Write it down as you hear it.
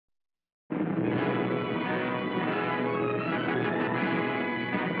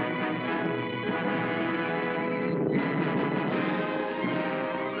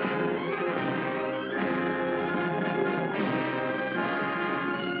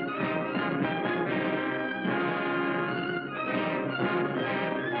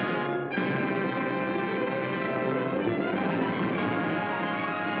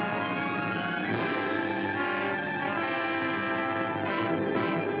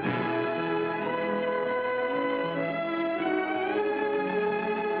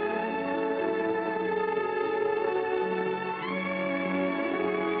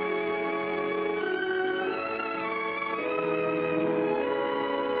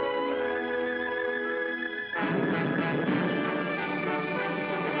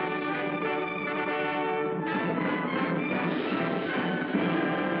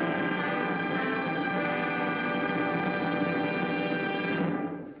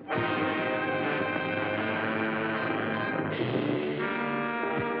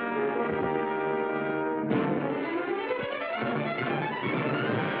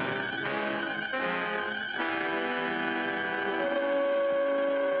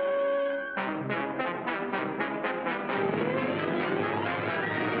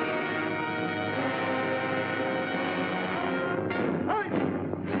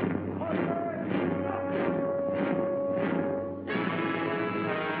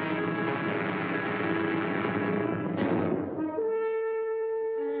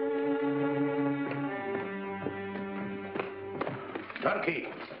Lackey,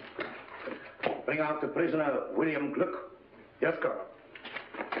 bring out the prisoner, William Gluck. Yes, sir.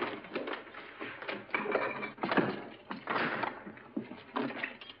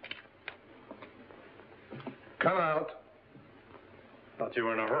 Come out. Thought you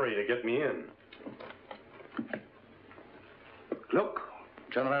were in a hurry to get me in. Look,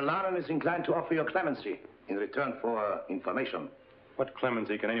 General Lanen is inclined to offer you clemency in return for information. What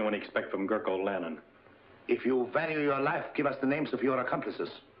clemency can anyone expect from Gurko Lanen? If you value your life, give us the names of your accomplices.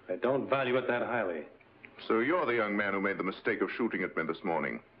 I don't value it that highly. So you're the young man who made the mistake of shooting at me this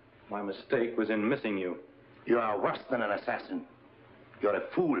morning. My mistake was in missing you. You are worse than an assassin. You're a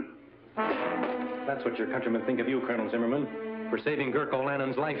fool. That's what your countrymen think of you, Colonel Zimmerman, for saving Gurko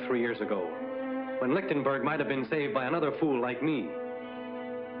Lanen's life 3 years ago, when Lichtenburg might have been saved by another fool like me.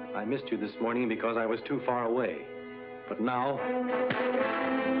 I missed you this morning because I was too far away. But now...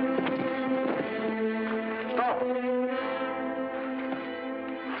 Stop!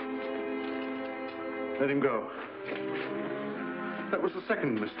 Let him go. That was the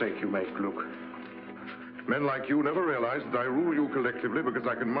second mistake you made, Gluck. Men like you never realize that I rule you collectively because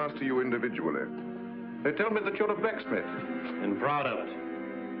I can master you individually. They tell me that you're a blacksmith. And proud of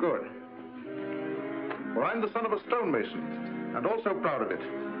it. Good. Well, I'm the son of a stonemason, and also proud of it.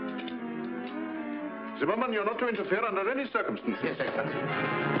 Zimmerman, you're not to interfere under any circumstances. Yes, Excellency.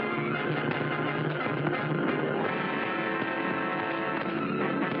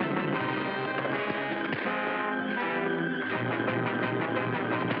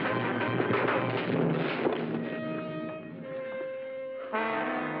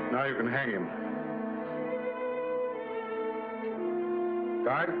 Now you can hang him.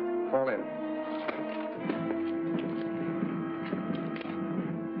 Guard, fall in.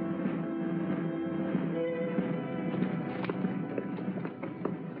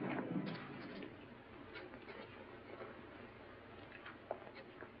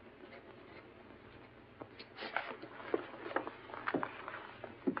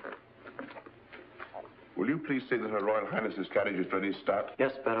 Will you please say that Her Royal Highness's carriage is ready to start?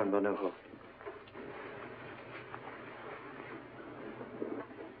 Yes, Baron Bonneau.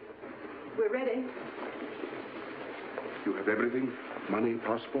 We're ready. You have everything? Money,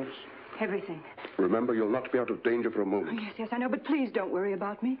 passports? Everything. Remember, you'll not be out of danger for a Oh, moment. yes, I know, but please don't worry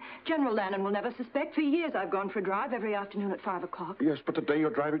about me. General Lanen will never suspect. For years I've gone for a drive every afternoon at 5 o'clock. Yes, but today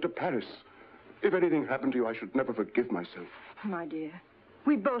you're driving to Paris. If anything happened to you, I should never forgive myself. My dear,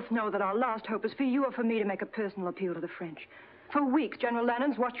 we both know that our last hope is for you or for me to make a personal appeal to the French. For weeks, General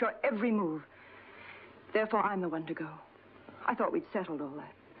Lanen's watched your every move. Therefore, I'm the one to go. I thought we'd settled all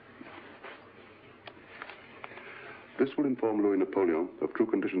that. This will inform Louis Napoleon of true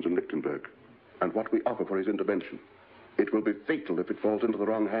conditions in Lichtenburg and what we offer for his intervention. It will be fatal if it falls into the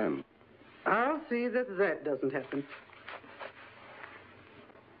wrong hands. I'll see that that doesn't happen.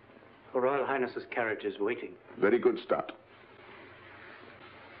 Her Royal Highness's carriage is waiting. Very good start.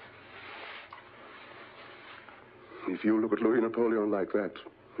 If you look at Louis Napoleon like that,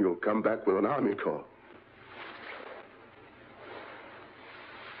 you'll come back with an army corps.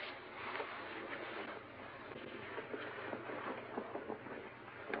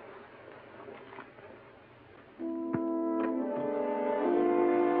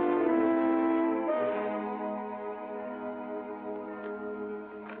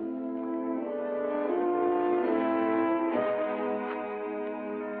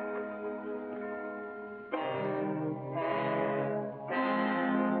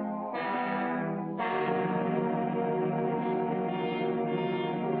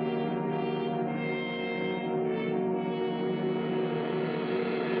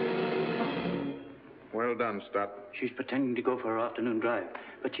 Well done, Stott. She's pretending to go for her afternoon drive,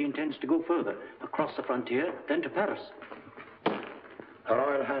 but she intends to go further, across the frontier, then to Paris. Her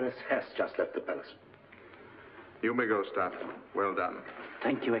Royal Highness has just left the palace. You may go, Stott. Well done.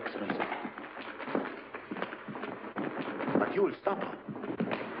 Thank you, Excellency. But you will stop her.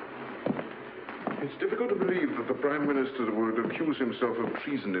 It's difficult to believe that the Prime Minister would accuse himself of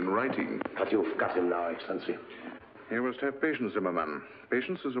treason in writing. But you've got him now, Excellency. You must have patience, Zimmerman.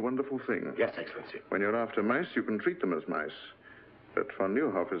 Patience is a wonderful thing. Yes, Excellency. When you're after mice, you can treat them as mice. But von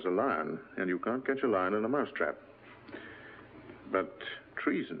Neuhoff is a lion, and you can't catch a lion in a mousetrap. But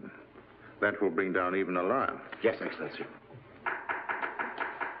treason, that will bring down even a lion. Yes, Excellency.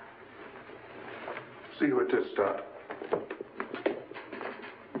 See who it is, Stott.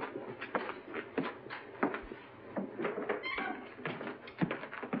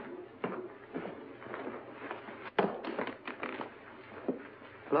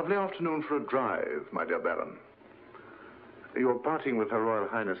 Lovely afternoon for a drive, my dear Baron. Your parting with Her Royal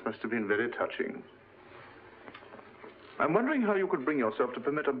Highness must have been very touching. I'm wondering how you could bring yourself to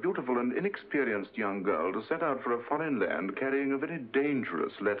permit a beautiful and inexperienced young girl to set out for a foreign land carrying a very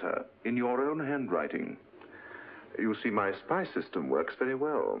dangerous letter in your own handwriting. You see, my spy system works very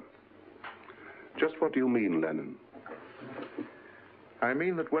well. Just what do you mean, Lanen? I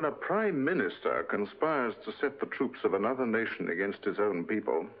mean that when a prime minister conspires to set the troops of another nation against his own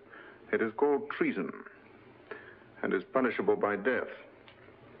people, it is called treason and is punishable by death.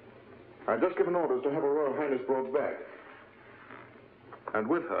 I've just given orders to have Her Royal Highness brought back. And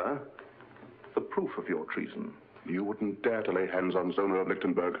with her, the proof of your treason. You wouldn't dare to lay hands on Zona of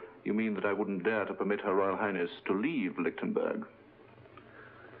Lichtenburg. You mean that I wouldn't dare to permit Her Royal Highness to leave Lichtenburg?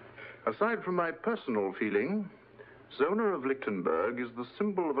 Aside from my personal feeling, Zona of Lichtenburg is the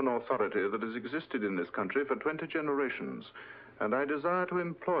symbol of an authority that has existed in this country for 20 generations, and I desire to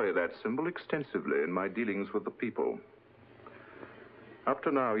employ that symbol extensively in my dealings with the people. Up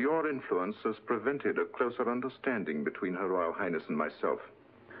to now, your influence has prevented a closer understanding between Her Royal Highness and myself.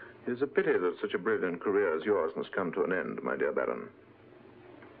 It is a pity that such a brilliant career as yours must come to an end, my dear Baron.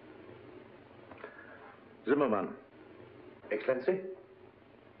 Zimmermann. Excellency?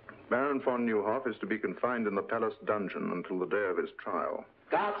 Baron von Neuhoff is to be confined in the palace dungeon until the day of his trial.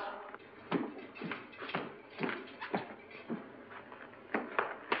 Guards!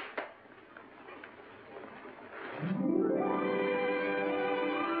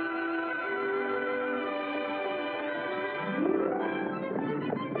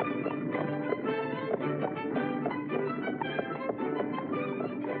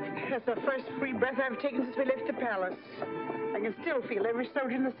 That's the first free breath I've taken since we left the palace. I can still feel every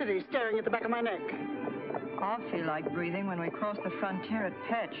soldier in the city staring at the back of my neck. I'll feel like breathing when we cross the frontier at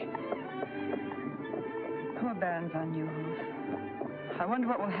Petch. Poor Baron von Neuhoff. I wonder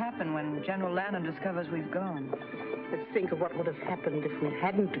what will happen when General Lanen discovers we've gone. Let's think of what would have happened if we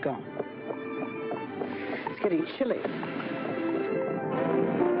hadn't gone. It's getting chilly.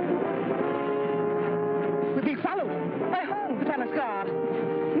 We're being followed. By whom? The palace guard.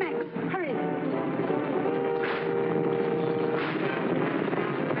 Max, hurry.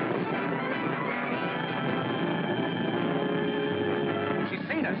 She's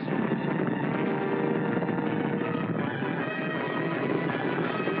seen us.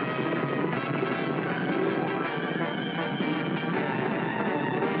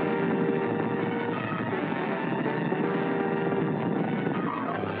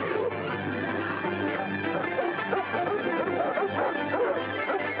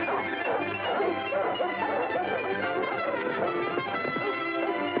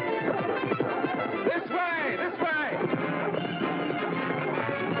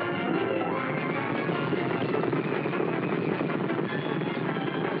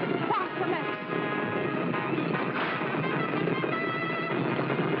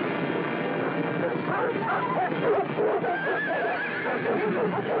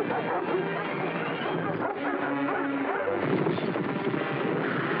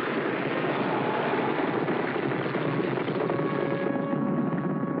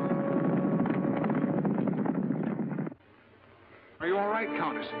 Are you all right,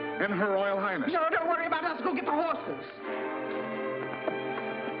 Countess? And Her Royal Highness? No, don't worry about us. Go get the horses.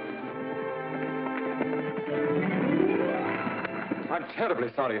 I'm terribly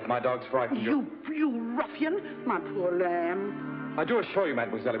sorry if my dog's frightened you. You ruffian. My poor lamb. I do assure you,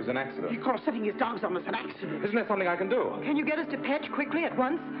 mademoiselle, it was an accident. He calls setting his dogs on us an accident. Isn't there something I can do? Can you get us to Petch quickly at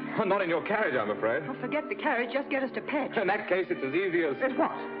once? Oh, not in your carriage, I'm afraid. Oh, forget the carriage. Just get us to Petch. In that case, it's as easy as... As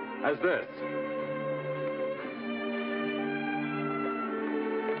what? As this.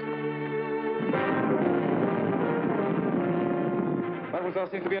 Mademoiselle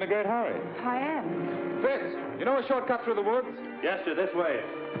seems to be in a great hurry. I am. Fitz, you know a shortcut through the woods? Yes, sir, this way.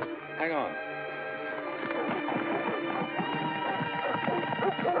 Hang on.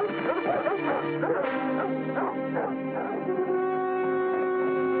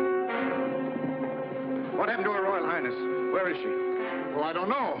 What happened to Her Royal Highness? Where is she? Well, I don't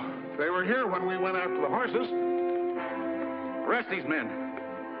know. They were here when we went after the horses. Arrest these men.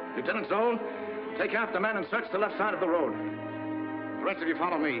 Lieutenant Zoll, take half the men and search the left side of the road. The rest of you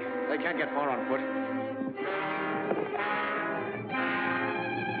follow me. They can't get far on foot.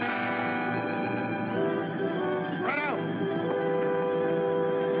 Spread out.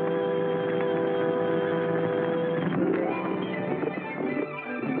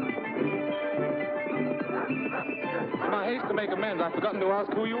 In my haste to make amends, I've forgotten to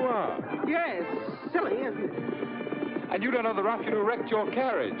ask who you are. Yes, silly, isn't it? And you don't know the ruffian who wrecked your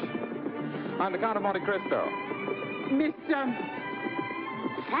carriage. I'm the Count of Monte Cristo. Mr.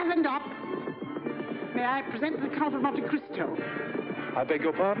 Stand up. May I present the Count of Monte Cristo? I beg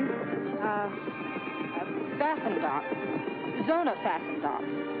your pardon? fastened up. Zona fastened up.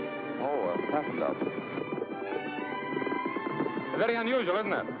 Oh, fastened up. Very unusual,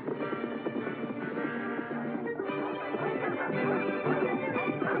 isn't it?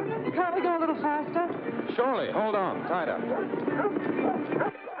 Can't we go a little faster? Surely. Hold on. Tied up.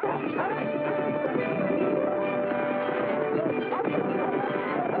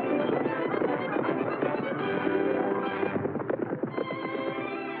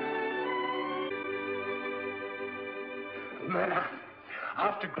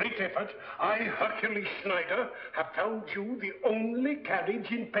 After great effort, I, Hercules Schneider, have found you the only carriage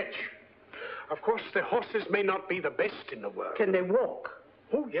in Petch. Of course, the horses may not be the best in the world. Can they walk?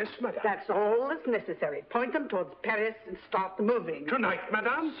 Oh, yes, madame. That's all that's necessary. Point them towards Paris and start the moving. Tonight,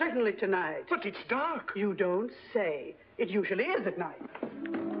 madame? Certainly tonight. But it's dark. You don't say. It usually is at night.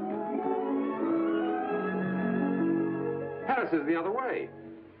 Paris is the other way.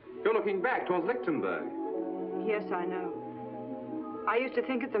 You're looking back towards Lichtenburg. Yes, I know. I used to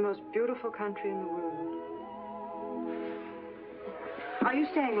think it the most beautiful country in the world. Are you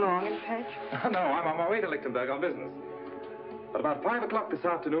staying long in Petch? No, I'm on my way to Lichtenburg on business. But about 5 o'clock this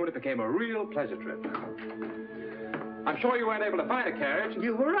afternoon, it became a real pleasure trip. I'm sure you weren't able to find a carriage.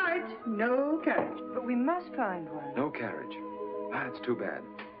 You were right. No carriage. But we must find one. No carriage. Ah, it's too bad.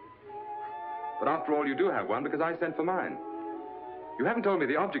 But after all, you do have one because I sent for mine. You haven't told me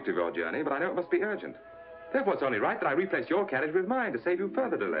the object of your journey, but I know it must be urgent. Therefore, it's only right that I replace your carriage with mine to save you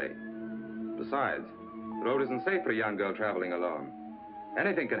further delay. Besides, the road isn't safe for a young girl traveling alone.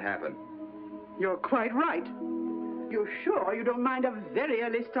 Anything can happen. You're quite right. You're sure you don't mind a very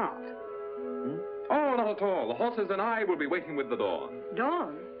early start? Oh, not at all. The horses and I will be waiting with the dawn.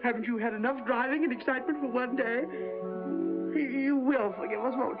 Dawn? Haven't you had enough driving and excitement for one day? You will forgive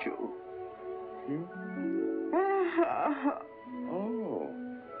us, won't you? Oh.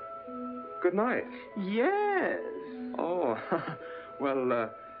 Good night. Yes. Oh, well,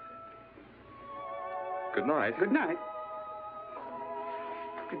 good night. Good night.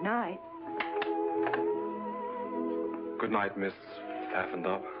 Good night. Good night, Miss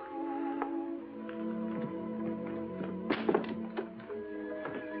Pfaffendorf.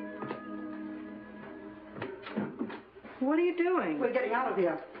 What are you doing? We're getting out of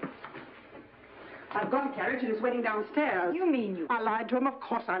here. I've got a carriage and it's waiting downstairs. You mean you... I lied to him. Of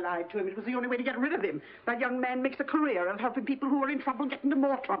course I lied to him. It was the only way to get rid of him. That young man makes a career of helping people who are in trouble get into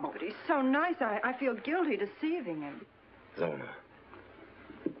more trouble. But he's so nice. I feel guilty deceiving him. Zona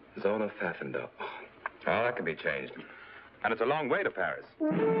Pfaffendorf. Oh, that can be changed. And it's a long way to Paris.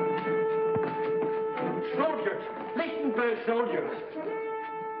 Soldiers! Lichtenburg soldiers!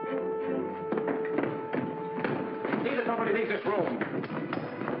 See that nobody leaves this room.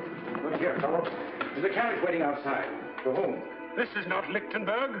 Look here, fellow. There's a carriage waiting outside. For whom? This is not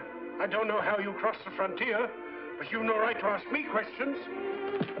Lichtenburg. I don't know how you crossed the frontier, but you've no right to ask me questions.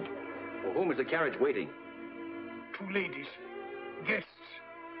 For whom is the carriage waiting? 2 ladies. Guests.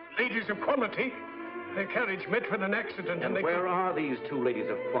 Ladies of quality. Their carriage met with an accident and they... where are these 2 ladies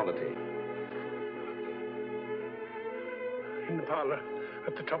of quality? In the parlor,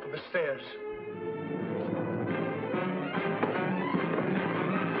 at the top of the stairs.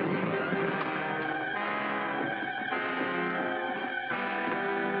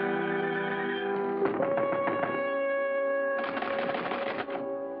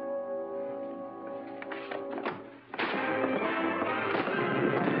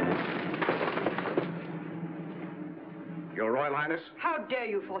 Your Royal Highness? How dare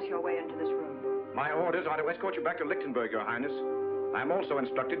you force your way into this room? My orders are to escort you back to Lichtenburg, Your Highness. I am also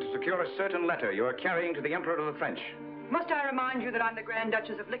instructed to secure a certain letter you are carrying to the Emperor of the French. Must I remind you that I'm the Grand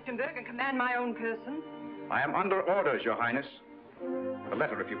Duchess of Lichtenburg and command my own person? I am under orders, Your Highness. The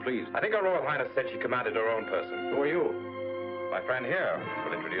letter, if you please. I think Her Royal Highness said she commanded her own person. Who are you? My friend here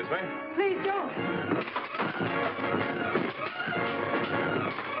will introduce me. Please don't.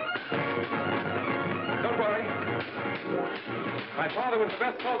 Don't worry. My father was the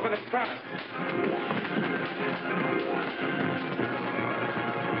best swordsman in France.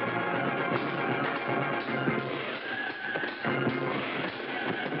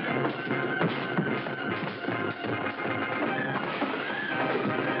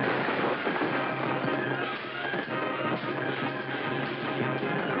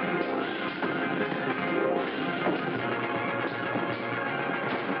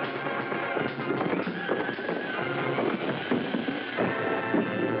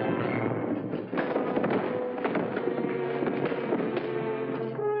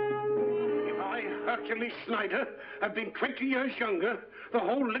 Schneider, I've been 20 years younger. The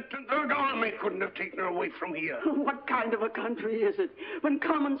whole Lichtenburg army couldn't have taken her away from here. What kind of a country is it when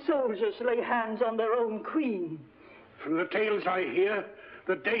common soldiers lay hands on their own queen? From the tales I hear,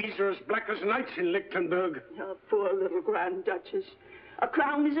 the days are as black as nights in Lichtenburg. Oh, poor little Grand Duchess. A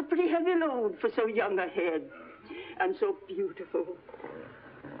crown is a pretty heavy load for so young a head, and so beautiful.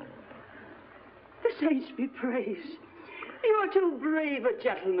 The saints be praised. You are too brave a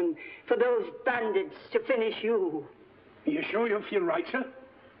gentleman for those bandits to finish you. You sure you feel right, sir?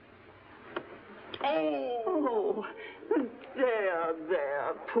 Oh,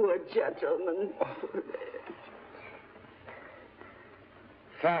 there, poor gentleman.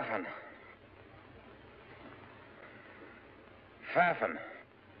 Pfaffen.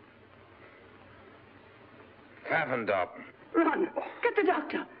 Pfaffendorp. Run, get the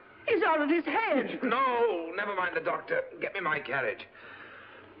doctor. He's out of his head. No, never mind the doctor. Get me my carriage.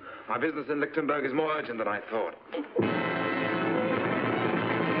 My business in Lichtenburg is more urgent than I thought.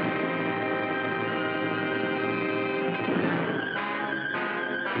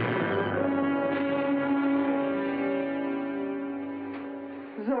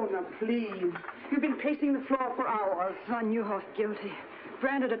 Zona, please. You've been pacing the floor for hours. Von Neuhoff guilty.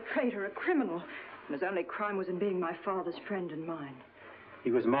 Branded a traitor, a criminal. And his only crime was in being my father's friend and mine.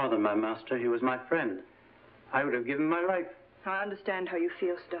 He was more than my master. He was my friend. I would have given my life. I understand how you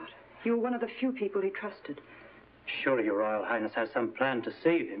feel, Stott. You were one of the few people he trusted. Surely Your Royal Highness has some plan to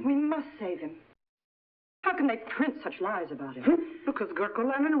save him. We must save him. How can they print such lies about him? Because Gurko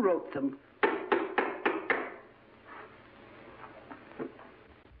Lanen wrote them.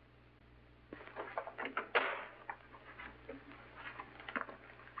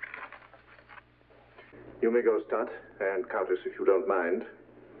 You may go, Stott, and Countess, if you don't mind.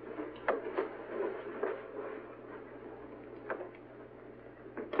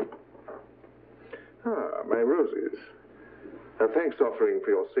 Ah, my roses. A thanks offering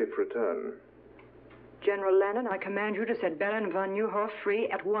for your safe return. General Lanen, I command you to set Bennett and von Neuhoff free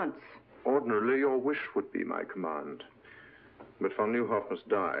at once. Ordinarily, your wish would be my command. But von Neuhoff must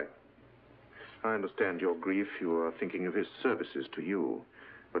die. I understand your grief. You are thinking of his services to you.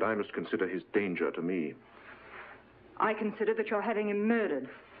 But I must consider his danger to me. I consider that you're having him murdered.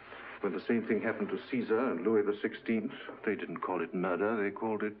 When the same thing happened to Caesar and Louis XVI, they didn't call it murder, they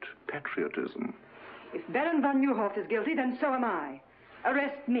called it patriotism. If Baron von Neuhoff is guilty, then so am I.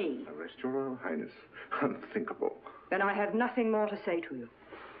 Arrest me. Arrest your Royal Highness? Unthinkable. Then I have nothing more to say to you.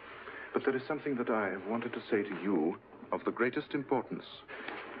 But there is something that I have wanted to say to you of the greatest importance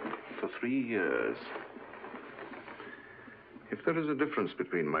for 3 years. If there is a difference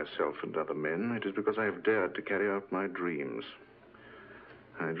between myself and other men, it is because I have dared to carry out my dreams.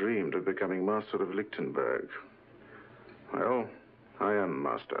 I dreamed of becoming master of Lichtenburg. Well, I am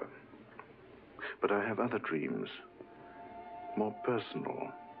master. But I have other dreams, more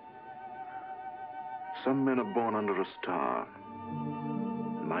personal. Some men are born under a star.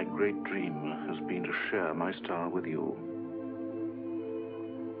 My great dream has been to share my star with you.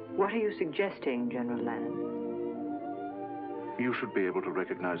 What are you suggesting, General Lanen? You should be able to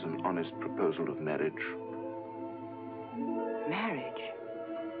recognize an honest proposal of marriage. Marriage?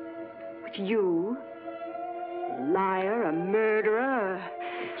 With you? A liar, a murderer,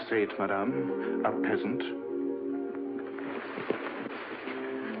 Say it, madame, a peasant.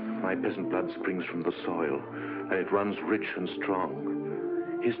 My peasant blood springs from the soil, and it runs rich and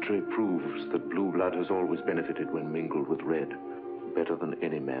strong. History proves that blue blood has always benefited when mingled with red. Better than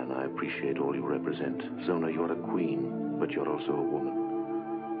any man, I appreciate all you represent. Zona, you're a queen, but you're also a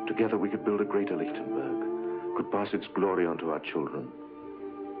woman. Together we could build a greater Lichtenburg, could pass its glory on to our children.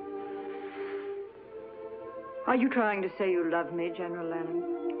 Are you trying to say you love me, General Lanen?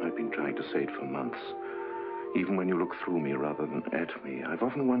 I've been trying to say it for months. Even when you look through me rather than at me, I've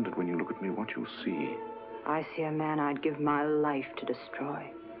often wondered when you look at me what you see. I see a man I'd give my life to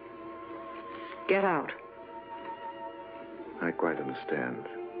destroy. Get out. I quite understand.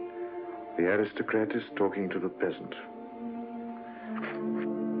 The aristocrat is talking to the peasant.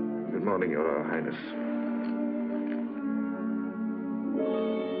 Good morning, Your Royal Highness.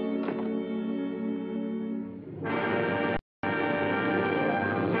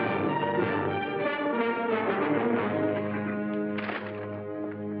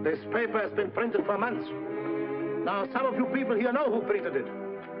 This paper has been printed for months. Now, some of you people here know who printed it.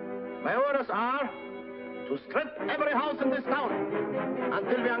 My orders are to strip every house in this town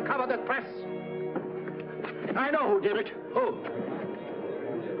until we uncover that press. I know who did it. Who?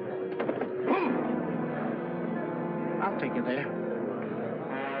 I'll take you there.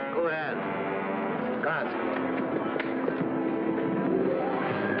 Go ahead. Guards.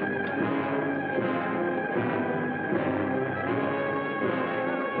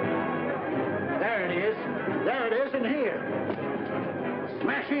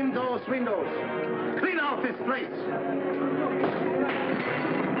 Smash in those windows. Clean out this place.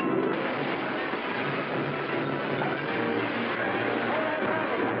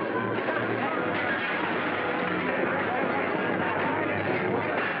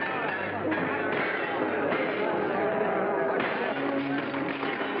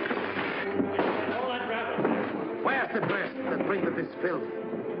 Where's the dress that printed this filth?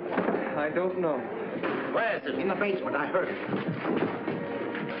 I don't know. Where is it? In the basement, I heard it.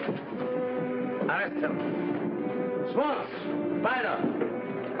 Arrest him. Swans, Spider,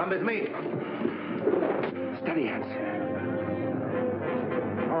 come with me. Steady, hands.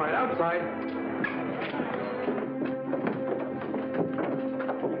 All right, outside.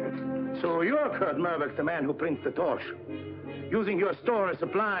 So you're Kurt Merbeck, the man who prints the torch, using your store as a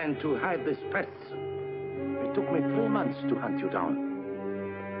blind to hide this press. It took me 3 months to hunt you down.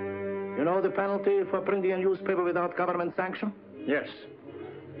 You know the penalty for printing a newspaper without government sanction? Yes.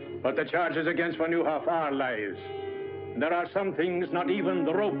 But the charges against Von Neuhoff are lies. There are some things not even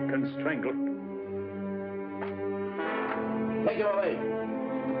the rope can strangle. Take him away.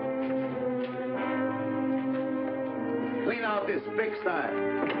 Clean out this pigsty.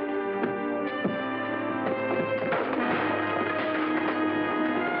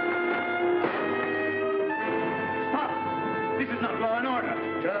 This is not law and order.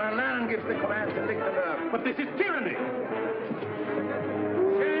 General Lanen gives the commands in Lichtenburg. But this is tyranny.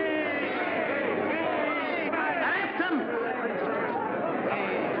 Arrest him!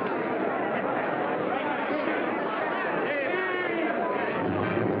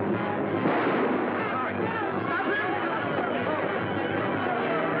 Stop him!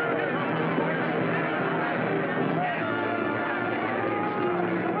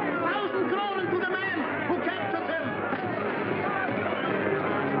 1,000 kronen to the man who captures him!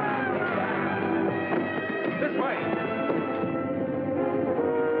 This way.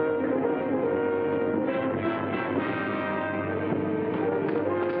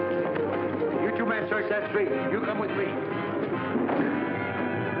 You two men search that street. You come with me.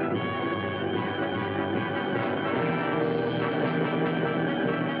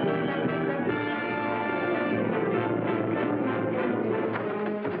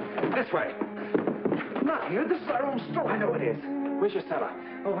 This way. Not here. This is our own store. I know it is. Where's your cellar?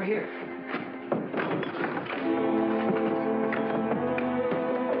 Over here.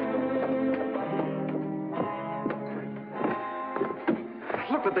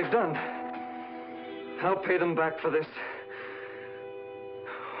 Look what they've done. I'll pay them back for this.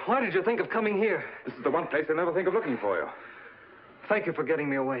 Why did you think of coming here? This is the one place they'll never think of looking for you. Thank you for getting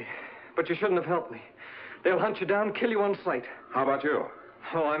me away. But you shouldn't have helped me. They'll hunt you down, kill you on sight. How about you?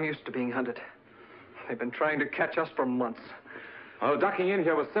 Oh, I'm used to being hunted. They've been trying to catch us for months. Well, ducking in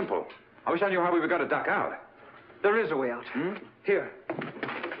here was simple. I wish I knew how we were going to duck out. There is a way out. Here.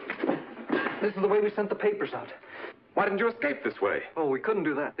 This is the way we sent the papers out. Why didn't you escape this way? Oh, we couldn't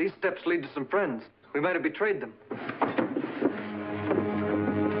do that. These steps lead to some friends. We might have betrayed them.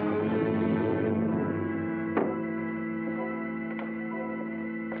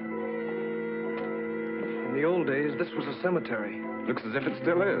 In the old days, this was a cemetery. Looks as if it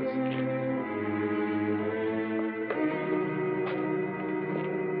still is.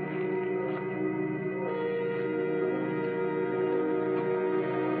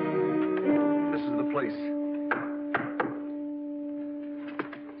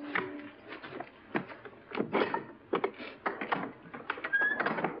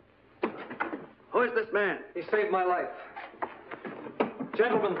 Who is this man? He saved my life.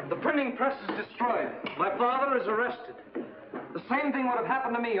 Gentlemen, the printing press is destroyed. My father is arrested. The same thing would have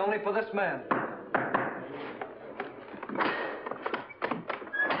happened to me, only for this man.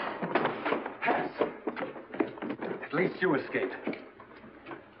 Hans! At least you escaped.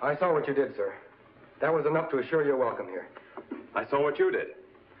 I saw what you did, sir. That was enough to assure your welcome here. I saw what you did.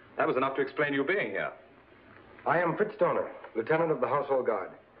 That was enough to explain you being here. I am Fritz Stoner, Lieutenant of the Household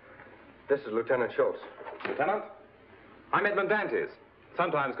Guard. This is Lieutenant Schultz. Lieutenant? I'm Edmund Dantes,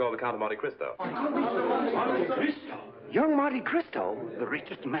 sometimes called the Count of Monte Cristo. Monte Cristo? Young Monte Cristo? The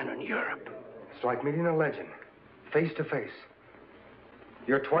richest man in Europe. It's like meeting a legend, face to face.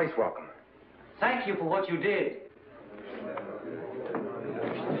 You're twice welcome. Thank you for what you did.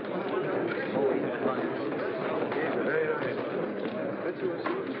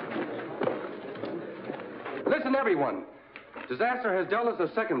 Listen, everyone. Disaster has dealt us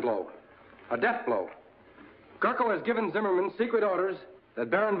a second blow. A death blow. Gurko has given Zimmerman secret orders that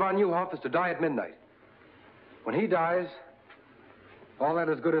Baron von Neuhoff is to die at midnight. When he dies, all that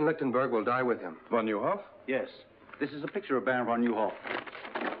is good in Lichtenburg will die with him. Von Neuhoff? Yes. This is a picture of Baron von Neuhoff.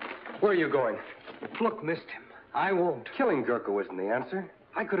 Where are you going? Look, missed him. I won't. Killing Gurko isn't the answer.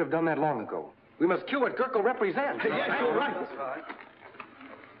 I could have done that long ago. We must kill what Gurko represents. Yes, you're right.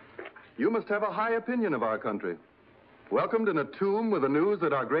 You must have a high opinion of our country. Welcomed in a tomb with the news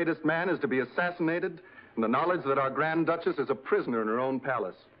that our greatest man is to be assassinated and the knowledge that our Grand Duchess is a prisoner in her own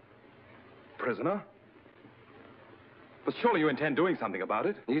palace. Prisoner? But surely you intend doing something about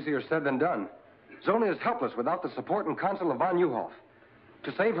it. Easier said than done. Zona is helpless without the support and counsel of von Neuhoff.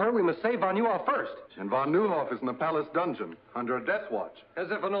 To save her, we must save von Neuhoff first. And von Neuhoff is in the palace dungeon, under a death watch.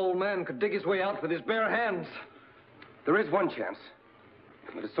 As if an old man could dig his way out with his bare hands. There is one chance.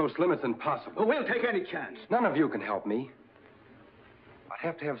 But it's so slim it's impossible. Well, we'll take any chance. None of you can help me. I'd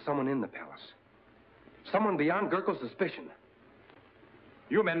have to have someone in the palace. Someone beyond Gurko's suspicion.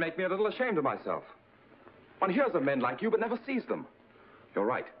 You men make me a little ashamed of myself. One hears of men like you, but never sees them. You're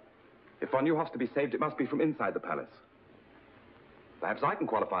right. If von Neuhoff's to be saved, it must be from inside the palace. Perhaps I can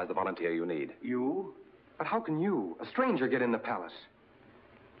qualify as the volunteer you need. You? But how can you, a stranger, get in the palace?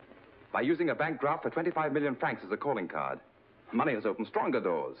 By using a bank draft for 25 million francs as a calling card. Money has opened stronger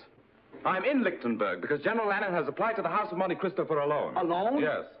doors. I'm in Lichtenburg because General Lanen has applied to the House of Monte Cristo for a loan. A loan?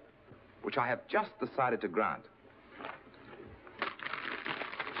 Yes. Which I have just decided to grant.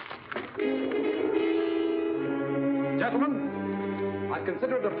 Gentlemen, I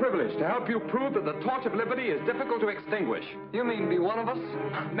consider it a privilege to help you prove that the torch of liberty is difficult to extinguish. You mean be one of us?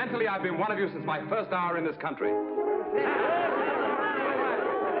 Mentally, I've been one of you since my first hour in this country.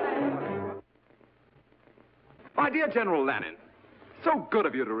 My dear General Lanen, so good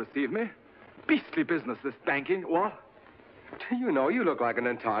of you to receive me. Beastly business, this banking, what? You know, you look like an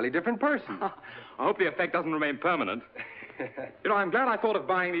entirely different person. I hope the effect doesn't remain permanent. You know, I'm glad I thought of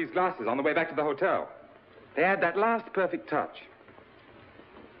buying these glasses on the way back to the hotel. They add that last perfect touch.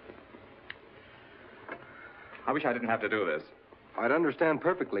 I wish I didn't have to do this. I'd understand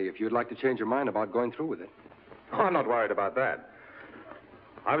perfectly if you'd like to change your mind about going through with it. Oh, I'm not worried about that.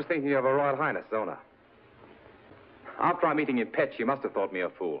 I was thinking of Her Royal Highness, Zona. After our meeting in Pet, she must have thought me a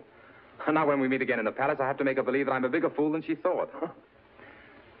fool. And now when we meet again in the palace, I have to make her believe that I'm a bigger fool than she thought.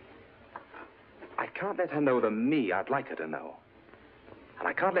 I can't let her know the me I'd like her to know. And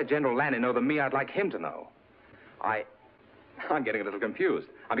I can't let General Lanen know the me I'd like him to know. I'm getting a little confused.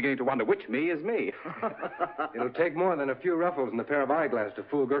 I'm beginning to wonder which me is me. It'll take more than a few ruffles and a pair of eyeglasses to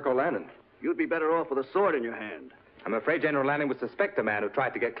fool Gurko Lanen. You'd be better off with a sword in your hand. I'm afraid General Lanen would suspect a man who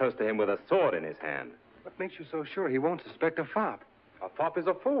tried to get close to him with a sword in his hand. What makes you so sure he won't suspect a fop? A fop is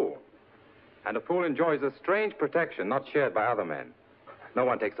a fool. And a fool enjoys a strange protection not shared by other men. No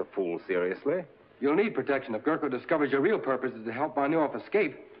one takes a fool seriously. You'll need protection if Gurko discovers your real purpose is to help von Neuhoff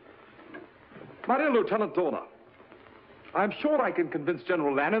escape. My dear Lieutenant Zona, I'm sure I can convince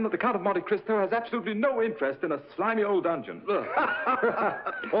General Lanen that the Count of Monte Cristo has absolutely no interest in a slimy old dungeon.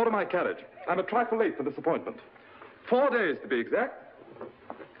 Order my carriage. I'm a trifle late for this appointment. 4 days, to be exact.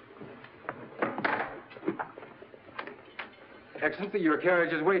 Excellency, your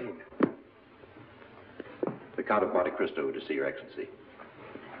carriage is waiting. The Count of Monte Cristo to see Your Excellency.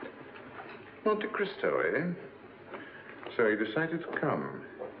 Monte Cristo, eh? So he decided to come.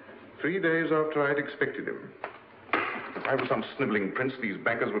 3 days after I'd expected him. If I was some sniveling prince, these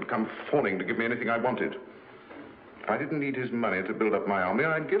bankers would come fawning to give me anything I wanted. If I didn't need his money to build up my army,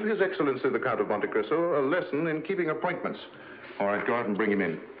 I'd give His Excellency the Count of Monte Cristo a lesson in keeping appointments. Or I'd go out and bring him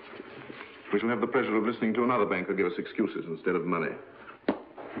in. We shall have the pleasure of listening to another banker give us excuses instead of money.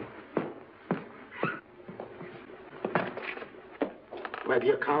 My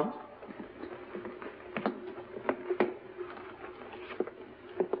dear Count.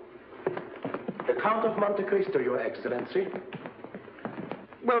 The Count of Monte Cristo, Your Excellency.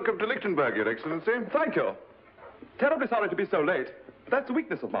 Welcome to Lichtenburg, Your Excellency. Thank you. Terribly sorry to be so late, but that's a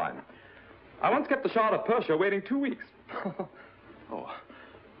weakness of mine. I once kept the Shah of Persia waiting 2 weeks. Oh.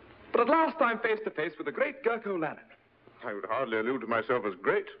 But at last I'm face to face with the great Gurko Lanen. I would hardly allude to myself as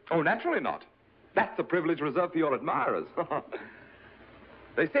great. Oh, naturally not. That's a privilege reserved for your admirers.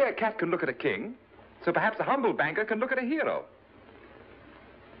 They say a cat can look at a king, so perhaps a humble banker can look at a hero.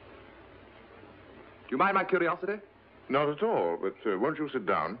 Do you mind my curiosity? Not at all, but won't you sit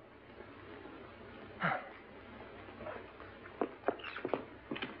down?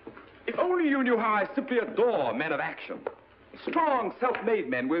 If only you knew how I simply adore men of action. Strong, self-made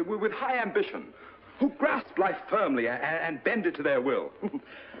men with high ambition, who grasp life firmly and bend it to their will.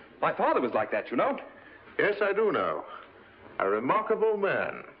 My father was like that, you know. Yes, I do know. A remarkable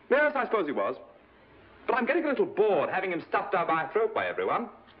man. Yes, I suppose he was. But I'm getting a little bored having him stuffed down my throat by everyone.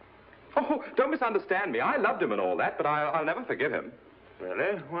 Oh, don't misunderstand me. I loved him and all that, but I'll never forgive him.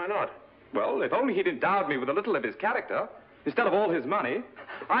 Really? Why not? Well, if only he'd endowed me with a little of his character, instead of all his money,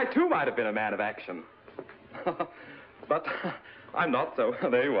 I too might have been a man of action. But I'm not, so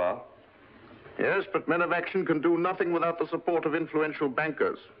there you are. Yes, but men of action can do nothing without the support of influential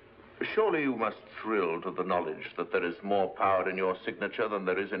bankers. Surely you must thrill to the knowledge that there is more power in your signature than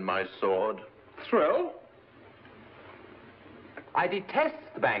there is in my sword. Thrill? I detest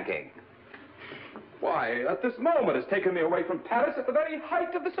banking. Why, at this moment, it's taken me away from Paris at the very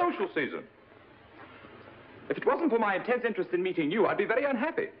height of the social season. If it wasn't for my intense interest in meeting you, I'd be very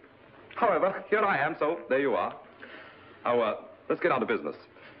unhappy. However, here I am, so there you are. Now, let's get on to business.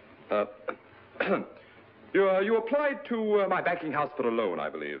 You applied to my banking house for a loan, I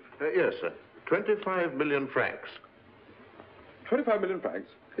believe. Yes, sir. 25 million francs. 25 million francs?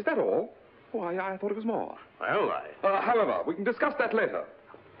 Is that all? Oh, I thought it was more. Well, however, we can discuss that later.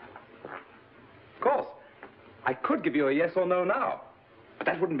 Of course, I could give you a yes or no now, but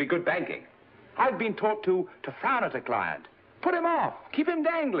that wouldn't be good banking. I've been taught to frown at a client, put him off, keep him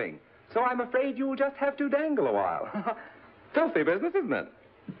dangling. So I'm afraid you'll just have to dangle a while. Filthy business, isn't it?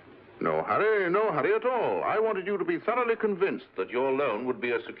 no hurry at all. I wanted you to be thoroughly convinced that your loan would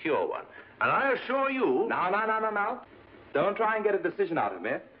be a secure one. And I assure you... No. Don't try and get a decision out of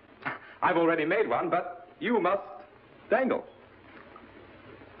me. I've already made one, but you must dangle.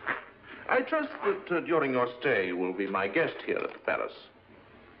 I trust that during your stay you will be my guest here at the palace.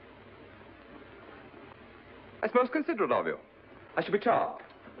 That's most considerate of you. I shall be charmed.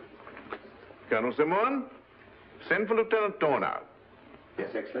 Colonel Simon, send for Lieutenant Zona. Yes,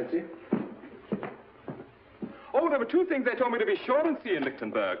 Excellency. Oh, there were two things they told me to be sure and see in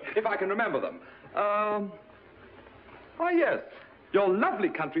Lichtenburg, if I can remember them. Yes. Your lovely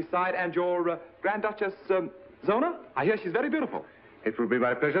countryside and your Grand Duchess, Zona. I hear she's very beautiful. It will be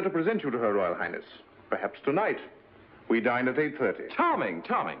my pleasure to present you to Her Royal Highness. Perhaps tonight. We dine at 8:30. Charming.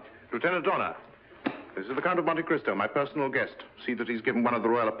 Lieutenant Zona, this is the Count of Monte Cristo, my personal guest. See that he's given one of the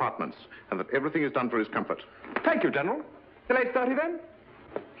royal apartments, and that everything is done for his comfort. Thank you, General. Till 8:30, then?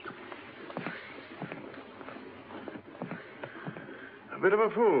 A bit of a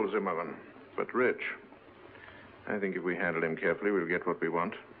fool, Zimmerman, but rich. I think if we handle him carefully, we'll get what we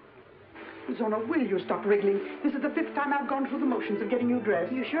want. Zona, will you stop wriggling? This is the 5th time I've gone through the motions of getting you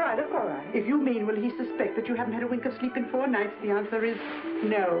dressed. You sure I look all right? If you mean, will he suspect that you haven't had a wink of sleep in 4 nights, the answer is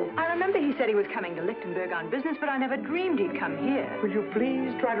no. I remember he said he was coming to Lichtenburg on business, but I never dreamed he'd come here. Will you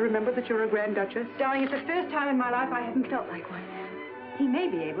please try to remember that you're a Grand Duchess? Darling, it's the first time in my life I haven't felt like one. He may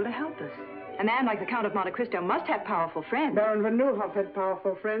be able to help us. A man like the Count of Monte Cristo must have powerful friends. Baron Van Nieuwhof had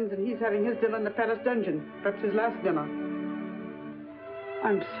powerful friends, and he's having his dinner in the palace dungeon. Perhaps his last dinner.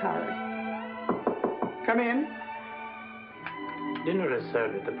 I'm sorry. Come in. Dinner is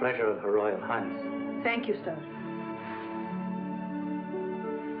served at the pleasure of Her Royal Highness. Thank you, sir.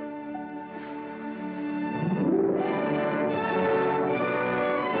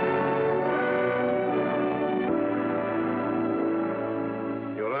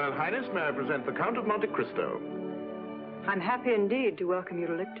 Your Royal Highness, may I present the Count of Monte Cristo? I'm happy indeed to welcome you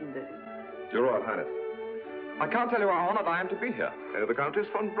to Lichtenburg. Your Royal Highness, I can't tell you how honored I am to be here. The Countess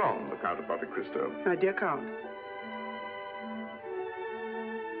von Braun, the Count of Monte Cristo. My dear Count.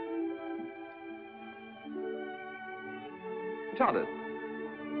 Enchanted.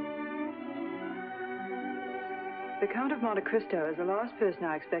 The Count of Monte Cristo is the last person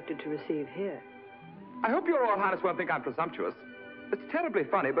I expected to receive here. I hope Your Royal Highness won't think I'm presumptuous. It's terribly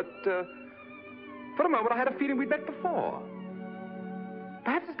funny, but for a moment I had a feeling we'd met before.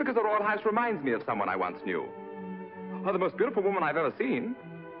 Perhaps it's because the Royal Highness reminds me of someone I once knew. Oh, the most beautiful woman I've ever seen.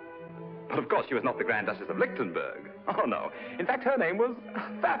 But of course she was not the Grand Duchess of Lichtenburg. Oh, no. In fact, her name was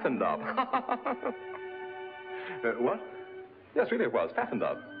Pfaffendub. What? Yes, really it was.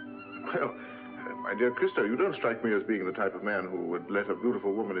 Pfaffendub. Well, my dear Cristo, you don't strike me as being the type of man who would let a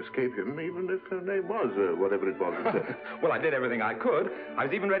beautiful woman escape him, even if her name was whatever it was. Well, I did everything I could. I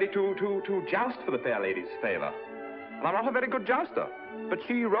was even ready to joust for the fair lady's favor. And I'm not a very good jouster. But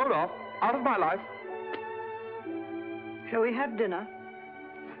she rode off, out of my life. Shall we have dinner?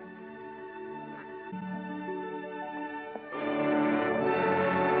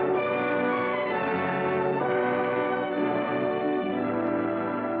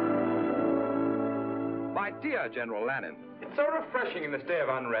 My dear General Lanen, it's so refreshing in this day of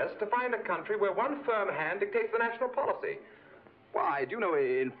unrest to find a country where one firm hand dictates the national policy. Why, do you know,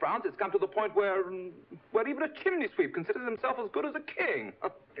 in France it's come to the point where even a chimney sweep considers himself as good as a king.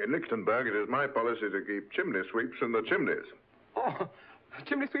 In Lichtenburg, it is my policy to keep chimney sweeps in the chimneys. Oh,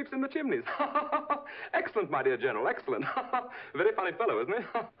 chimney sweeps in the chimneys. Excellent, my dear General, excellent. Very funny fellow, isn't he?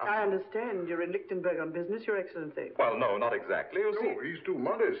 I understand you're in Lichtenburg on business, Your Excellency. Well, no, not exactly. You see... No, he's too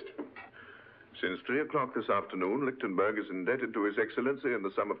modest. Since 3 o'clock this afternoon, Lichtenburg is indebted to His Excellency in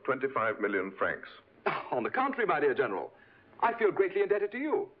the sum of 25 million francs. On the contrary, my dear General, I feel greatly indebted to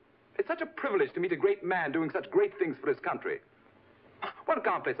you. It's such a privilege to meet a great man doing such great things for his country. One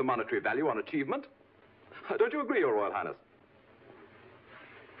can't place a monetary value on achievement. Don't you agree, Your Royal Highness?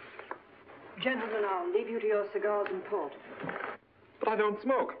 Gentlemen, I'll leave you to your cigars and port. But I don't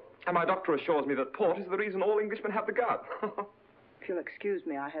smoke. And my doctor assures me that port is the reason all Englishmen have the gout. If you'll excuse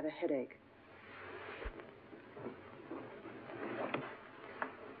me, I have a headache.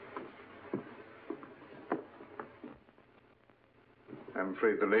 I'm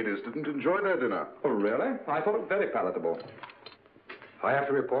afraid the ladies didn't enjoy their dinner. Oh, really? I thought it very palatable. I have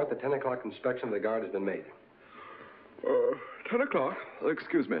to report the 10 o'clock inspection of the guard has been made. 10 o'clock?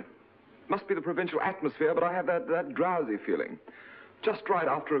 Excuse me. Must be the provincial atmosphere, but I have that drowsy feeling. Just right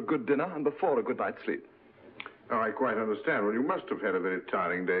after a good dinner and before a good night's sleep. Oh, I quite understand. Well, you must have had a very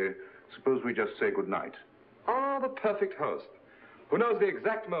tiring day. Suppose we just say good night. Ah, the perfect host, who knows the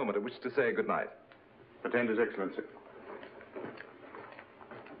exact moment at which to say good night. Attend His Excellency.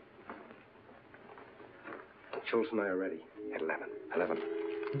 Schultz and I are ready. At 11. 11.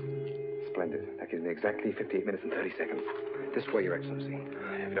 Splendid. That gives me exactly 58 minutes and 30 seconds. This way, Your Excellency.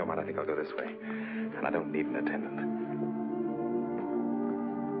 If you don't mind, I think I'll go this way. And I don't need an attendant.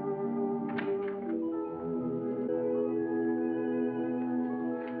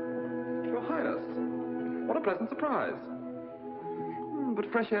 Your Highness, what a pleasant surprise. But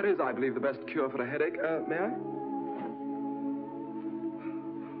fresh air is, I believe, the best cure for a headache. May I?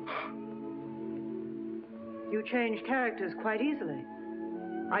 You change characters quite easily.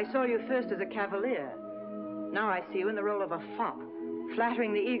 I saw you first as a cavalier. Now I see you in the role of a fop,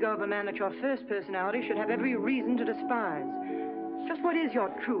 flattering the ego of a man that your first personality should have every reason to despise. Just what is your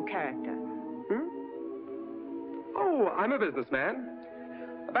true character? Oh, I'm a businessman.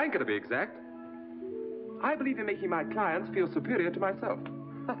 A banker, to be exact. I believe in making my clients feel superior to myself.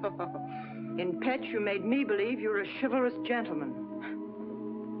 In Petch, you made me believe you were a chivalrous gentleman.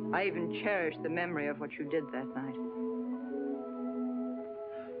 I even cherish the memory of what you did that night.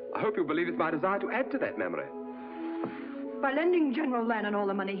 I hope you believe it's my desire to add to that memory. By lending General Lanen all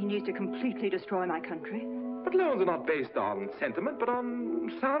the money he needs to completely destroy my country. But loans are not based on sentiment, but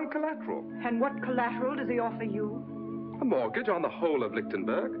on sound collateral. And what collateral does he offer you? A mortgage on the whole of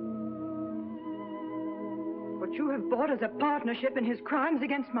Lichtenburg. What you have bought is a partnership in his crimes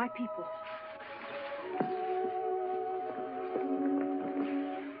against my people.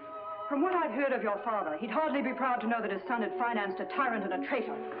 From what I've heard of your father, he'd hardly be proud to know that his son had financed a tyrant and a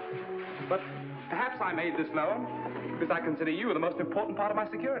traitor. But perhaps I made this loan because I consider you the most important part of my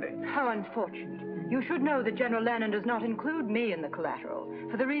security. How unfortunate. You should know that General Lanen does not include me in the collateral,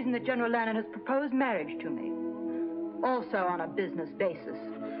 for the reason that General Lanen has proposed marriage to me. Also on a business basis.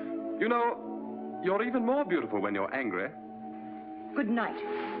 You know, you're even more beautiful when you're angry. Good night.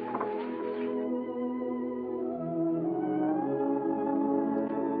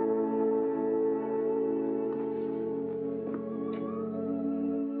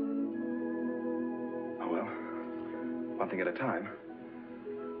 One thing at a time.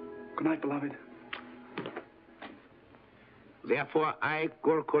 Good night, beloved. Therefore, I,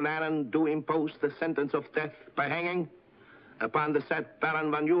 Gurko Lanen, do impose the sentence of death by hanging upon the said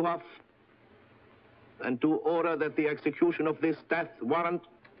Baron von Neuhoff, and do order that the execution of this death warrant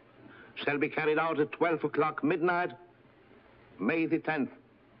shall be carried out at 12 o'clock midnight, May the 10th.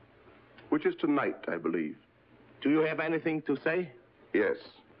 Which is tonight, I believe. Do you have anything to say? Yes.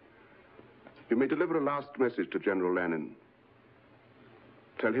 You may deliver a last message to General Lanen.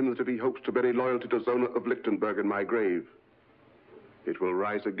 Tell him that if he hopes to bury loyalty to Zona of Lichtenburg in my grave, it will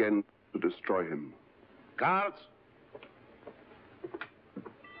rise again to destroy him. Guards!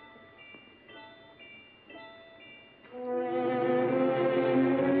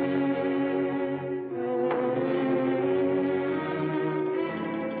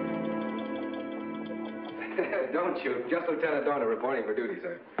 Don't shoot. Just Lieutenant Dorner reporting for duty,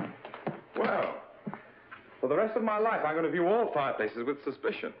 sir. Well, for the rest of my life, I'm going to view all fireplaces with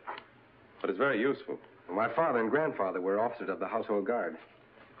suspicion. But it's very useful. Well, my father and grandfather were officers of the household guard.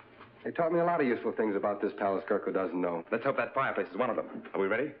 They taught me a lot of useful things about this palace Gurko doesn't know. Let's hope that fireplace is one of them. Are we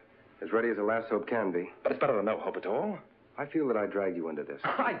ready? As ready as a last hope can be. But it's better than no hope at all. I feel that I dragged you into this.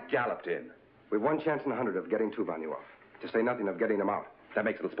 I galloped in. We've one chance in 100 of getting two von Neuhoff. To say nothing of getting them out. That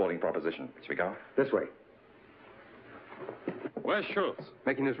makes it a sporting proposition. Shall we go? This way. Where's Schultz?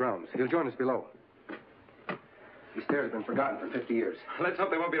 Making his rounds. He'll join us below. These stairs have been forgotten for 50 years. Let's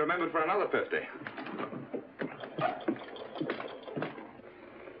hope they won't be remembered for another 50.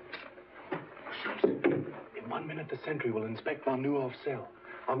 In 1 minute, the sentry will inspect von Neuhoff's cell.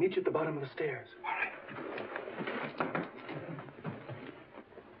 I'll meet you at the bottom of the stairs. All right.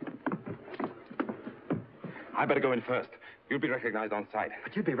 I better go in first. You'll be recognized on sight.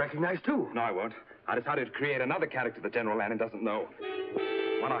 But you'd be recognized, too. No, I won't. I decided to create another character that General Lanen doesn't know.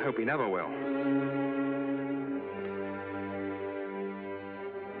 One I hope he never will.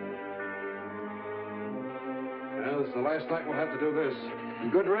 Well, this is the last night we'll have to do this.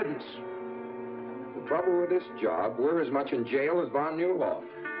 Good riddance. The trouble with this job, we're as much in jail as Von Newhoff.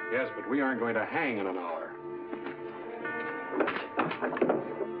 Yes, but we aren't going to hang in an hour.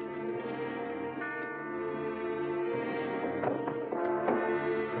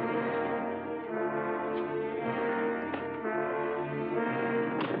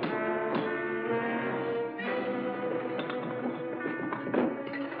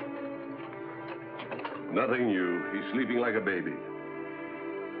 Nothing new. He's sleeping like a baby.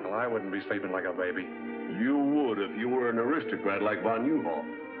 Well, I wouldn't be sleeping like a baby. You would if you were an aristocrat like Von Newhoff.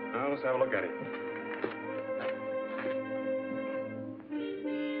 Now, let's have a look at him.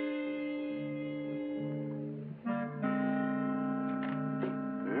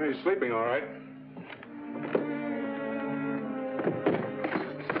 Yeah, he's sleeping all right.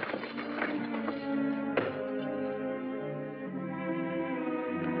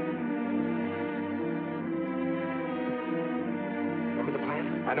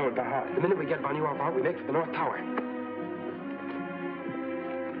 I know it by heart. The minute we get Von Newhoff out, we make for the North Tower.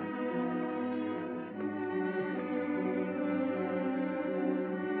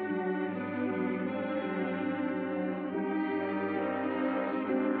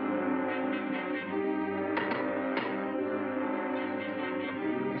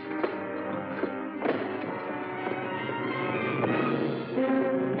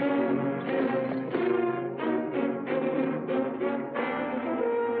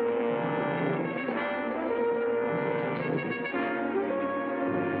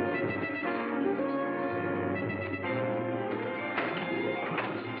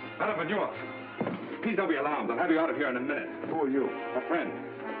 Please don't be alarmed. I'll have you out of here in a minute. Who are you? A friend.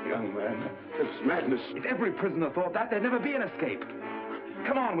 Young man, this is madness. If every prisoner thought that, there'd never be an escape.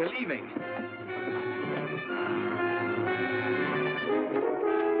 Come on, we're leaving.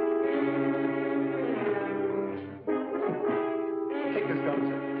 Take this gun,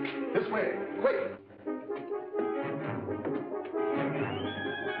 sir. This way. Quick.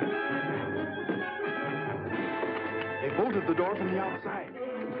 They bolted the door from the outside.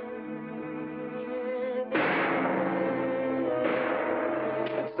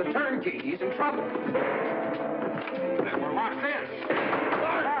 The turnkey, he's in trouble. Then we're locked in.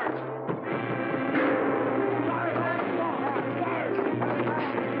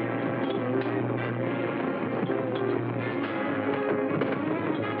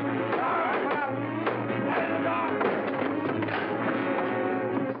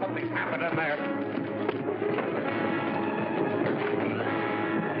 Something's happened in there.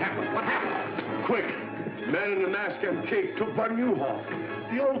 What happened? Quick! Man in the mask and cape took Von Newhoff.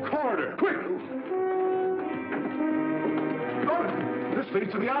 The old corridor. Quick! Good! This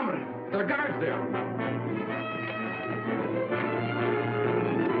leads to the armory. There are guards there.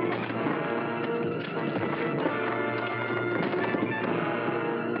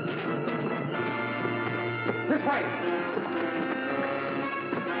 This way.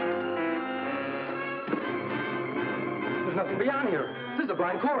 There's nothing beyond here. This is a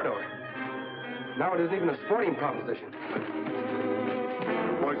blind corridor. Now it isn't even a sporting proposition.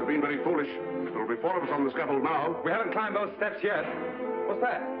 Boys have been very foolish. There will be 4 of us on the scaffold now. We haven't climbed those steps yet. What's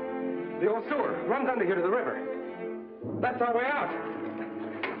that? The old sewer. Runs under here to the river. That's our way out.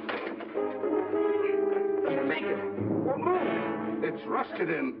 Take it. Won't move. It's rusted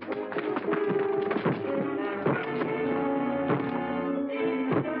in.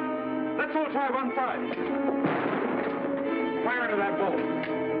 Let's all try one side. Fire into that bolt.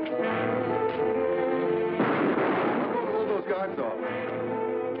 Hold those guards off.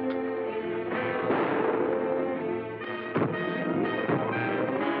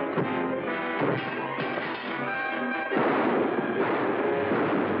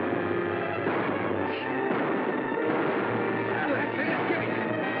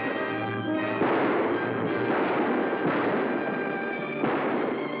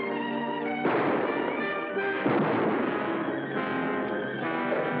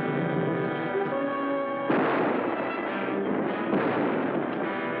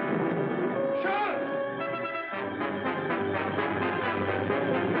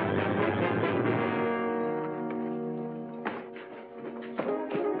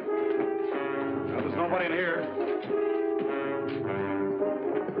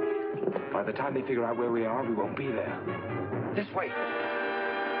 By the time they figure out where we are, we won't be there. This way.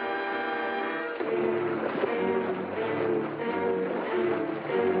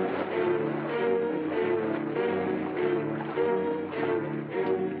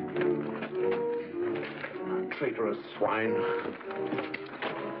 traitorous swine.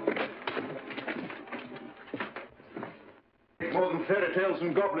 More than fairy tales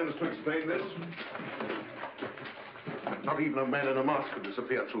and goblins to explain this. Not even a man in a mask could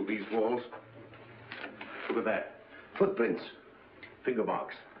disappear through these walls. Look at that. Footprints. Finger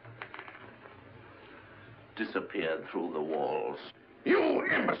marks. Disappeared through the walls. You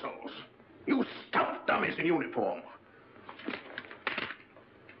imbeciles! You stuffed dummies in uniform!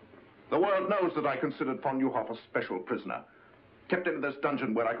 The world knows that I considered von Neuhoff a special prisoner. Kept him in this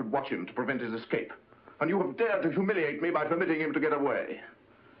dungeon where I could watch him to prevent his escape. And you have dared to humiliate me by permitting him to get away.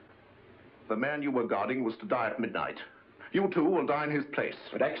 The man you were guarding was to die at midnight. You too will die in his place.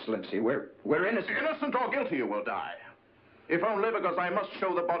 But Excellency, we're innocent. Innocent or guilty, you will die. If only because I must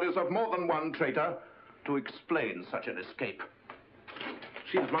show the bodies of more than one traitor to explain such an escape.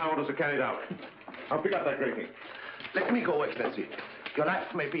 See if my orders are carried out. I'll pick up that grating. Let me go, Excellency. Your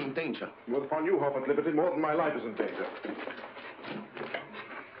life may be in danger. With von Neuhoff at liberty, more than my life is in danger.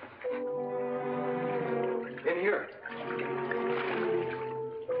 In here.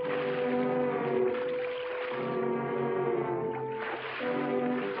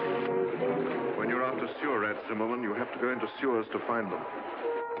 When you're after sewer rats, Zimmerman, you have to go into sewers to find them.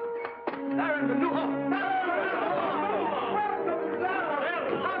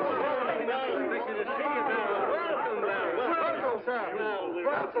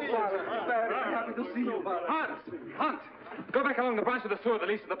 Happy to see you. Hunt! Go back along the branch of the sewer that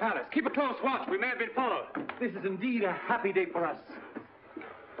leads to the palace. Keep a close watch. We may have been followed. This is indeed a happy day for us.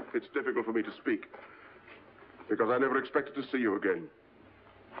 It's difficult for me to speak, because I never expected to see you again.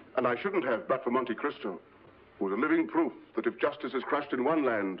 And I shouldn't have, but for Monte Cristo, who is a living proof that if justice is crushed in one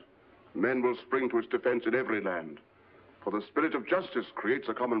land, men will spring to its defense in every land. For the spirit of justice creates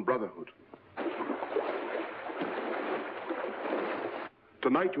a common brotherhood.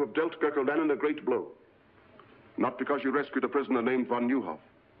 Tonight you have dealt Gurko Lanen a great blow. Not because you rescued a prisoner named von Neuhoff,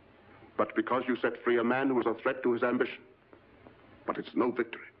 but because you set free a man who was a threat to his ambition. But it's no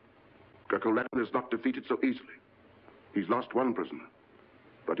victory. Gurko Lanen is not defeated so easily. He's lost one prisoner,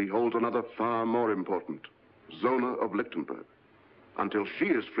 but he holds another far more important, Zona of Lichtenburg. Until she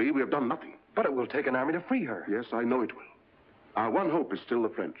is free, we have done nothing. But it will take an army to free her. Yes, I know it will. Our one hope is still the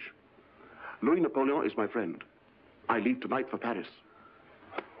French. Louis Napoleon is my friend. I leave tonight for Paris.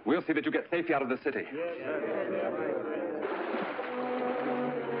 We'll see that you get safely out of the city.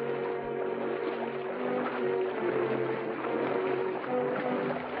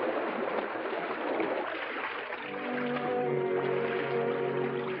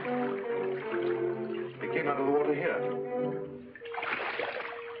 They came out of the water here.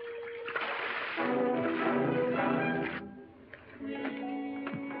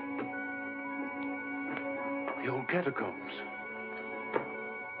 The old catacombs.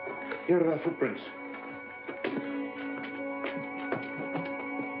 Here are our footprints.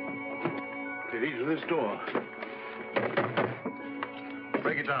 They lead to this door.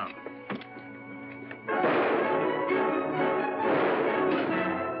 Break it down.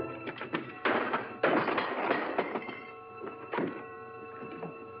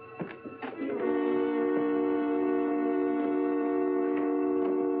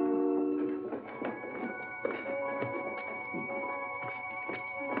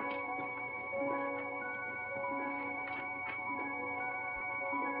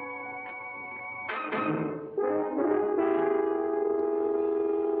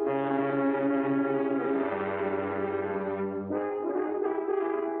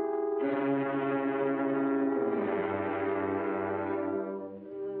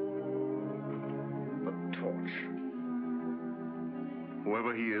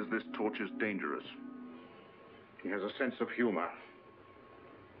 Whoever he is, this torch is dangerous. He has a sense of humor.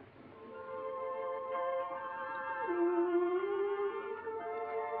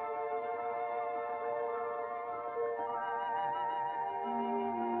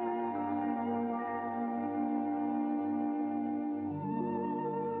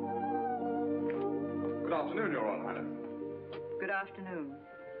 Good afternoon, Your Royal Highness. Good afternoon.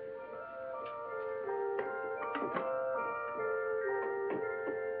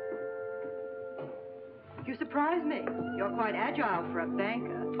 You surprise me. You're quite agile for a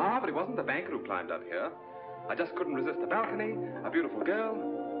banker. Ah, but it wasn't the banker who climbed up here. I just couldn't resist the balcony, a beautiful girl,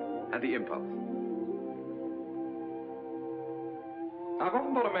 and the impulse. I've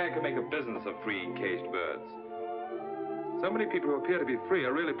often thought a man could make a business of freeing caged birds. So many people who appear to be free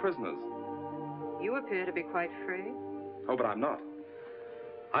are really prisoners. You appear to be quite free. Oh, but I'm not.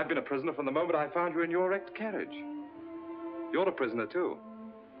 I've been a prisoner from the moment I found you in your wrecked carriage. You're a prisoner, too.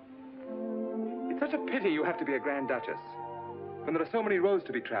 It's such a pity you have to be a Grand Duchess, when there are so many roads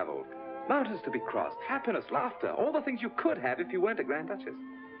to be traveled, Mountains to be crossed, happiness, laughter, all the things you could have if you weren't a Grand Duchess.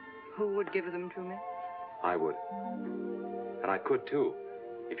 Who would give them to me? I would. And I could, too,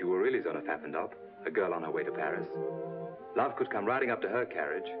 if you were really Zona Pfaffendorf, a girl on her way to Paris. Love could come riding up to her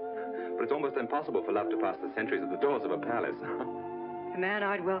carriage, but it's almost impossible for love to pass the sentries at the doors of a palace. The man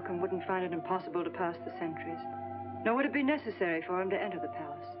I'd welcome wouldn't find it impossible to pass the sentries, nor would it be necessary for him to enter the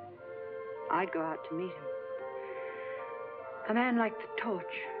palace. I'd go out to meet him. A man like the torch.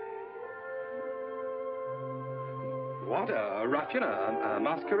 What? A ruffian? A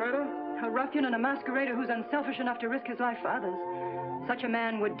masquerader? A ruffian and a masquerader who's unselfish enough to risk his life for others. Such a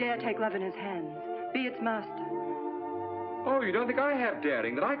man would dare take love in his hands, be its master. Oh, you don't think I have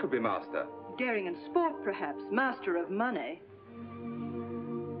daring, that I could be master? Daring in sport, perhaps. Master of money.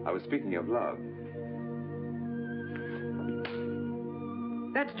 I was speaking of love.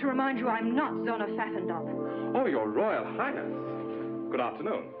 That's to remind you I'm not Zona Pfaffendorf. Oh, Your Royal Highness. Good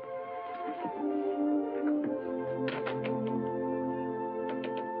afternoon.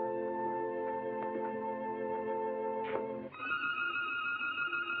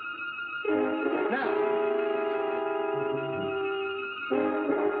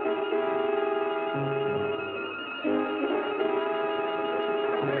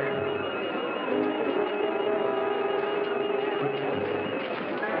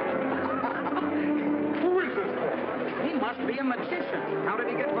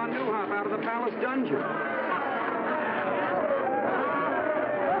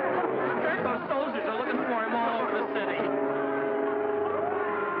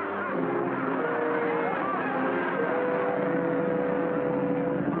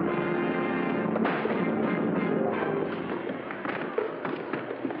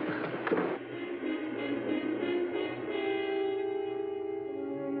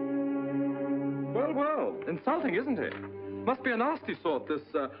 Insulting, isn't it? Must be a nasty sort, this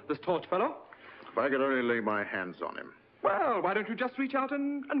torch fellow. If I could only lay my hands on him. Well, why don't you just reach out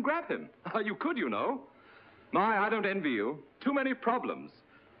and grab him? You could, you know. My, I don't envy you. Too many problems.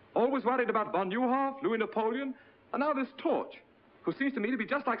 Always worried about von Neuhoff, Louis Napoleon, and now this torch, who seems to me to be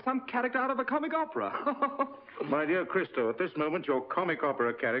just like some character out of a comic opera. My dear Cristo, at this moment, your comic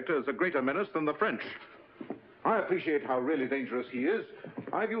opera character is a greater menace than the French. I appreciate how really dangerous he is.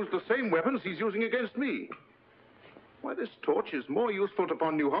 I've used the same weapons he's using against me. Why, this torch is more useful to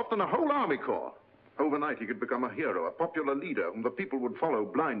von Neuhoff than a whole army corps. Overnight, he could become a hero, a popular leader whom the people would follow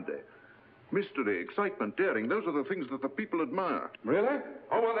blindly. Mystery, excitement, daring, those are the things that the people admire. Really?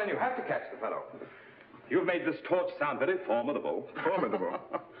 Oh, well, then you have to catch the fellow. You've made this torch sound very formidable. Formidable?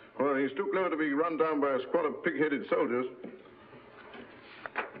 Well, he's too clever to be run down by a squad of pig-headed soldiers.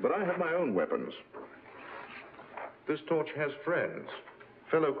 But I have my own weapons. This torch has friends,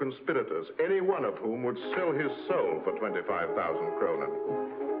 fellow conspirators, any one of whom would sell his soul for 25,000 kronen.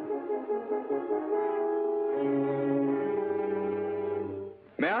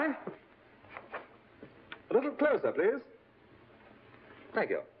 May I? A little closer, please. Thank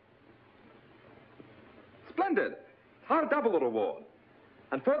you. Splendid. I'll double the reward.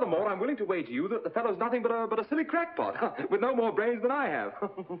 And furthermore, I'm willing to wager you that the fellow's nothing but a silly crackpot, with no more brains than I have.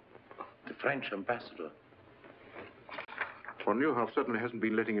 The French ambassador. Von Neuhoff certainly hasn't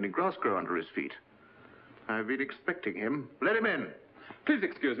been letting any grass grow under his feet. I've been expecting him. Let him in. Please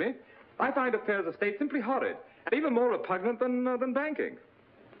excuse me. I find affairs of state simply horrid, and even more repugnant than banking.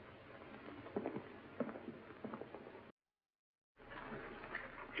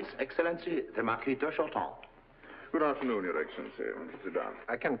 His Excellency, the Marquis de Chaulton. Good afternoon, Your Excellency. Sit down.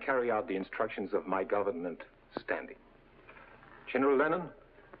 I can carry out the instructions of my government standing. General Lanen,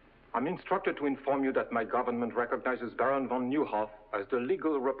 I'm instructed to inform you that my government recognizes Baron von Neuhoff as the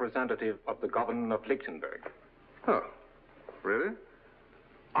legal representative of the government of Lichtenburg. Oh, really?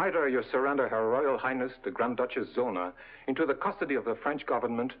 Either you surrender Her Royal Highness, the Grand Duchess Zona, into the custody of the French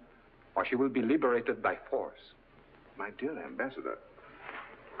government, or she will be liberated by force. My dear Ambassador,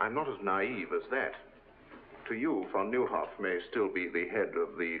 I'm not as naive as that. To you, von Neuhoff may still be the head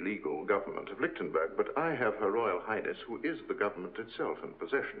of the legal government of Lichtenburg, but I have Her Royal Highness, who is the government itself, and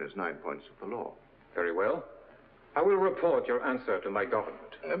possession is 9 points of the law. Very well. I will report your answer to my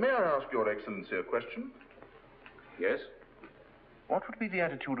government. May I ask Your Excellency a question? Yes? What would be the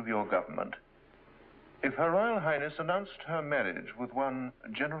attitude of your government if Her Royal Highness announced her marriage with one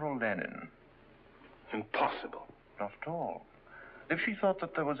General Lanen? Impossible. Not at all. If she thought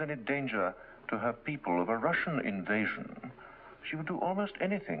that there was any danger to her people of a Russian invasion, she would do almost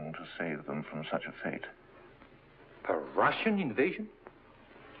anything to save them from such a fate. A Russian invasion?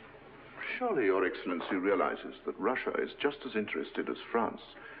 Surely Your Excellency realizes that Russia is just as interested as France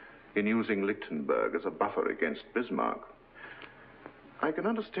in using Lichtenburg as a buffer against Bismarck. I can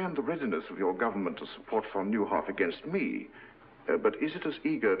understand the readiness of your government to support von Neuhoff against me, but is it as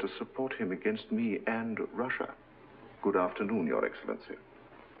eager to support him against me and Russia? Good afternoon, Your Excellency.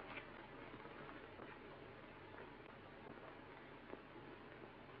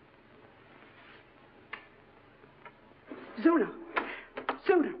 Zona!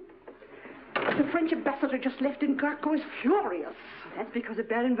 Zona! The French ambassador just left and Gurko is furious. That's because of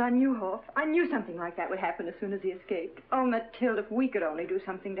Baron von Neuhoff. I knew something like that would happen as soon as he escaped. Oh, Mathilde, if we could only do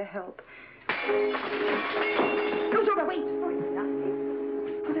something to help. No, Zona, wait! Oh,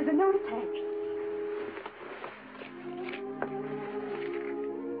 nothing. Oh, there's a note attached.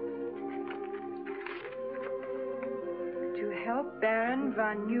 To help Baron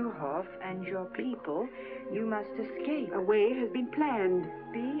von Neuhoff and your people, you must escape. A way has been planned.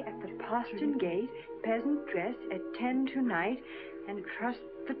 Be at the postern gate, peasant dress, at 10 tonight, and trust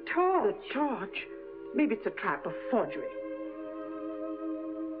the torch. The torch? Maybe it's a trap, a forgery.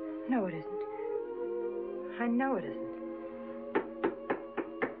 No, it isn't. I know it isn't.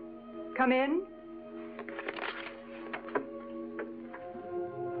 Come in.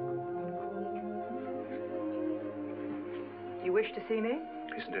 You wish to see me?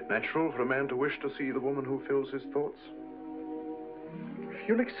 Isn't it natural for a man to wish to see the woman who fills his thoughts? If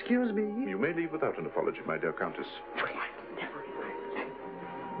you'll excuse me. You may leave without an apology, my dear Countess. Well, I never...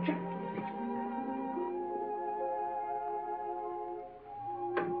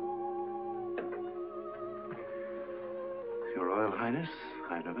 Your Royal Highness,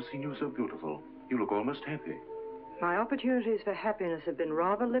 I've never seen you so beautiful. You look almost happy. My opportunities for happiness have been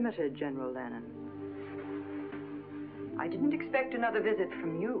rather limited, General Lanen. I didn't expect another visit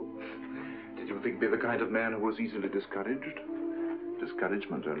from you. Did you think me the kind of man who was easily discouraged?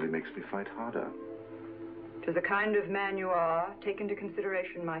 Discouragement only makes me fight harder. To the kind of man you are, take into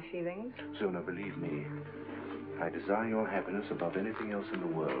consideration my feelings. Zona, believe me, I desire your happiness above anything else in the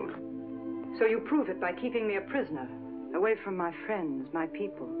world. So you prove it by keeping me a prisoner, away from my friends, my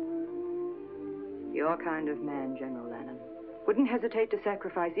people. Your kind of man, General Lanen, wouldn't hesitate to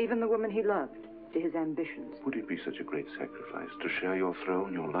sacrifice even the woman he loved to his ambitions. Would it be such a great sacrifice to share your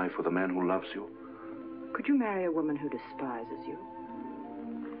throne, your life with a man who loves you? Could you marry a woman who despises you?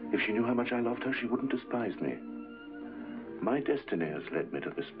 If she knew how much I loved her, she wouldn't despise me. My destiny has led me to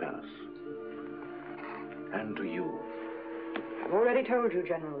this palace. And to you. I've already told you,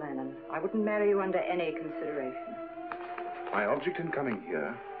 General Lanen, I wouldn't marry you under any consideration. My object in coming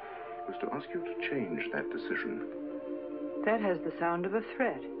here was to ask you to change that decision. That has the sound of a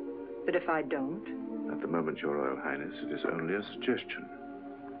threat. But if I don't? At the moment, Your Royal Highness, it is only a suggestion.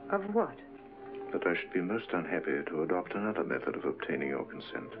 Of what? That I should be most unhappy to adopt another method of obtaining your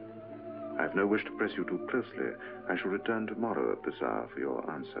consent. I have no wish to press you too closely. I shall return tomorrow at this hour for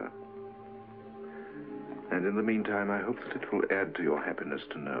your answer. And in the meantime, I hope that it will add to your happiness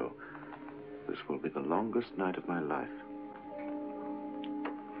to know this will be the longest night of my life.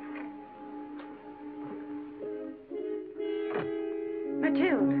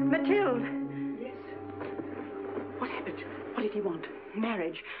 Mathilde! Mathilde! Yes? What happened? What did he want?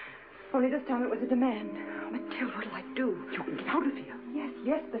 Marriage. Only this time it was a demand. Oh, Mathilde, what'll I do? You can get out of here.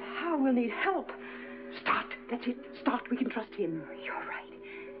 Yes, but how? We'll need help. Start. That's it. Start. We can trust him. You're right.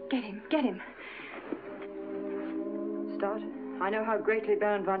 Get him. Start. I know how greatly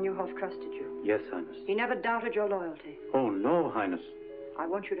Baron von Neuhoff trusted you. Yes, Highness. He never doubted your loyalty. Oh, no, Highness. I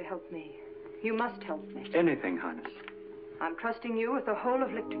want you to help me. You must help me. Anything, Highness. I'm trusting you with the whole of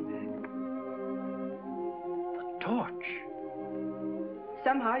Lichtenburg. The torch.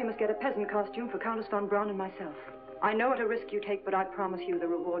 Somehow you must get a peasant costume for Countess von Braun and myself. I know what a risk you take, but I promise you the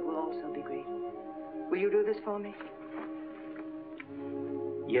reward will also be great. Will you do this for me?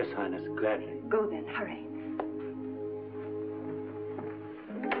 Yes, Highness, gladly. Go then, hurry.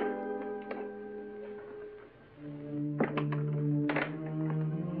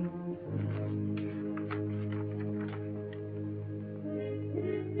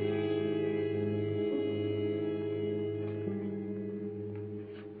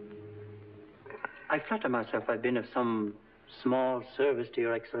 I flatter myself I've been of some small service to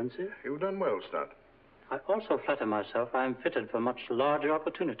Your Excellency. You've done well, Stud. I also flatter myself I am fitted for much larger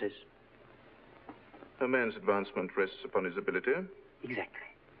opportunities. A man's advancement rests upon his ability. Exactly.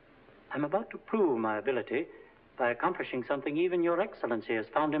 I'm about to prove my ability by accomplishing something even Your Excellency has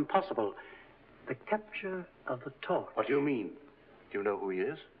found impossible. The capture of the torch. What do you mean? Do you know who he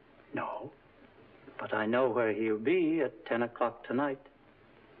is? No. But I know where he'll be at 10 o'clock tonight.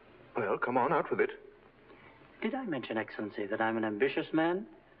 Well, come on, out with it. Did I mention, Excellency, that I'm an ambitious man?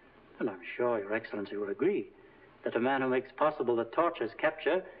 And I'm sure Your Excellency will agree that a man who makes possible the torch's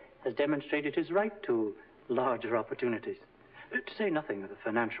capture has demonstrated his right to larger opportunities. To say nothing of the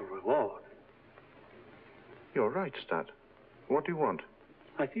financial reward. You're right, Stat. What do you want?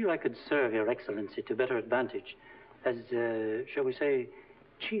 I feel I could serve Your Excellency to better advantage as, shall we say,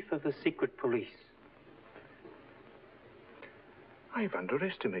 Chief of the Secret Police. I've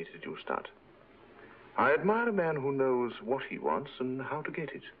underestimated you, Stat. I admire a man who knows what he wants and how to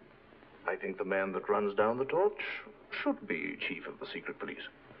get it. I think the man that runs down the torch should be Chief of the Secret Police.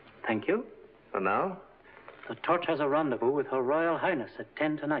 Thank you. And now? The torch has a rendezvous with Her Royal Highness at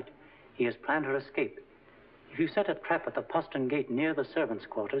 10 tonight. He has planned her escape. If you set a trap at the postern gate near the servants'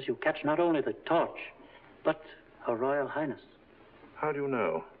 quarters, you catch not only the torch, but Her Royal Highness. How do you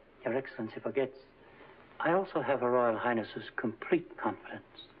know? Your Excellency forgets. I also have Her Royal Highness's complete confidence.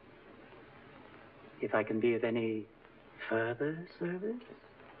 If I can be of any further service?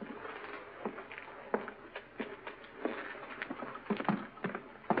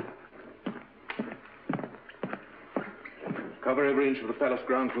 Cover every inch of the palace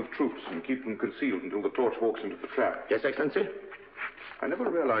grounds with troops and keep them concealed until the torch walks into the trap. Yes, Excellency? I never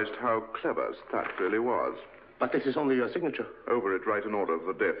realized how clever Stat really was. But this is only your signature. Over it, write an order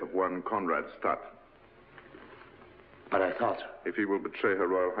for the death of one Conrad Stat. But I thought... If he will betray Her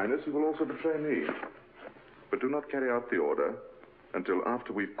Royal Highness, he will also betray me. But do not carry out the order until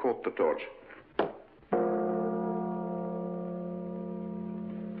after we've caught the torch.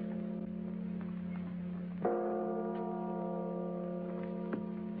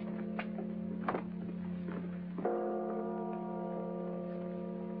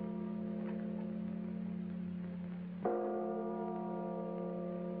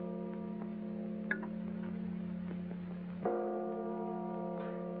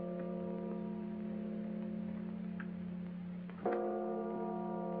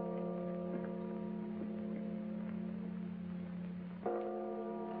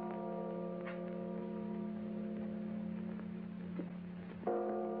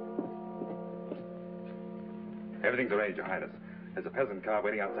 Everything's arranged, Your Highness. There's a peasant car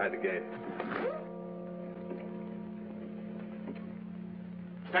waiting outside the gate.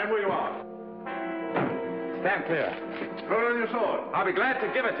 Stand where you are. Stand clear. Throw down your sword. I'll be glad to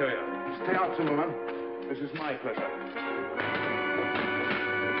give it to you. Stay out, Zimmerman. This is my pleasure.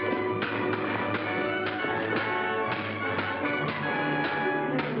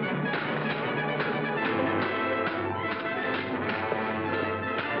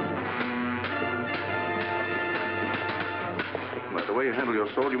 By the way you handle your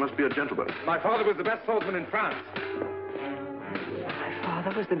sword, you must be a gentleman. My father was the best swordsman in France. My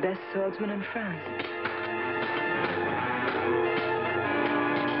father was the best swordsman in France.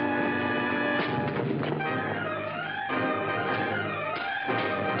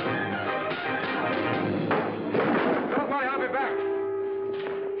 Don't worry, I'll be back.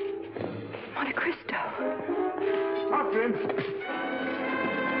 Monte Cristo. After him.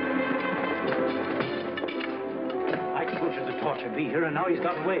 I told you the torch would be here, and now he's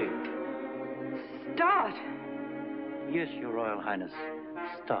got away. Start. Yes, Your Royal Highness.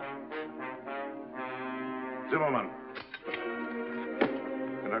 Stop. Zimmerman.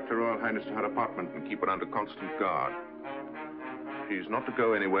 Conduct Her Royal Highness to her apartment and keep her under constant guard. She's not to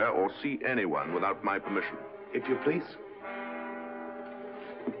go anywhere or see anyone without my permission. If you please.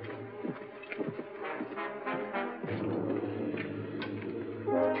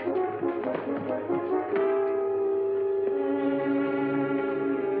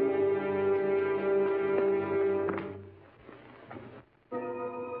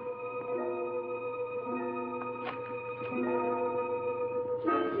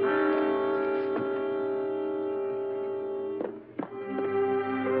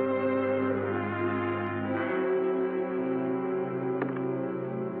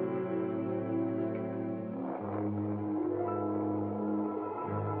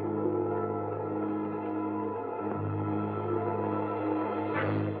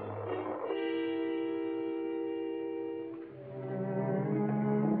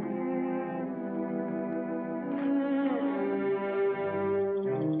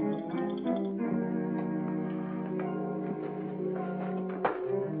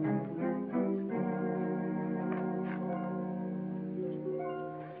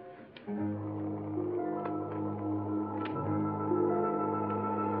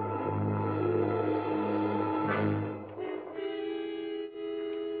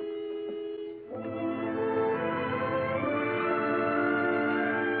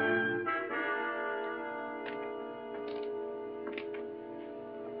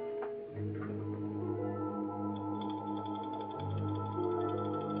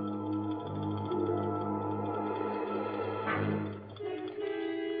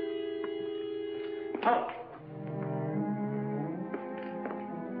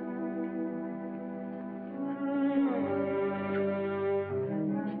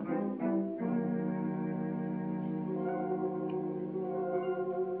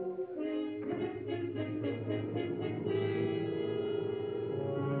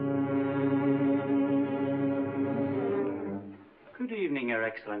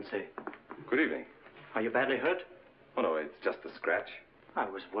 Excellency. Good evening. Are you badly hurt? Oh, no, it's just a scratch. I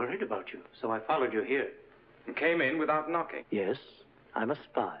was worried about you, so I followed you here. You came in without knocking. Yes, I'm a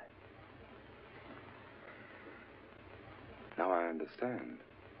spy. Now I understand.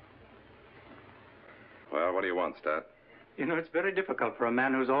 Well, what do you want, Stat? You know, it's very difficult for a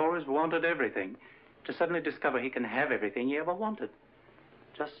man who's always wanted everything to suddenly discover he can have everything he ever wanted.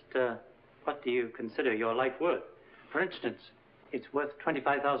 Just, what do you consider your life worth? For instance, it's worth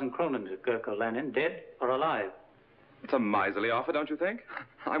 25,000 kronen to Gurko Lanen, dead or alive. It's a miserly offer, don't you think?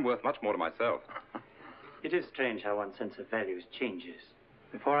 I'm worth much more to myself. It is strange how one's sense of values changes.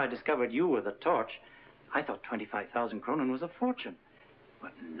 Before I discovered you were the torch, I thought 25,000 kronen was a fortune.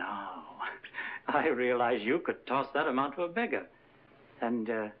 But now, I realize you could toss that amount to a beggar.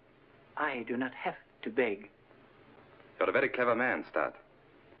 And, I do not have to beg. You're a very clever man, Stat.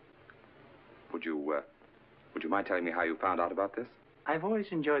 Would you mind telling me how you found out about this? I've always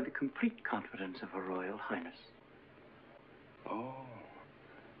enjoyed the complete confidence of Her Royal Highness. Oh,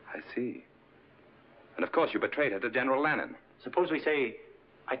 I see. And of course you betrayed her to General Lanen. Suppose we say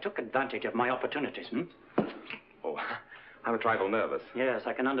I took advantage of my opportunities, hmm? Oh, I'm a trifle nervous. Yes,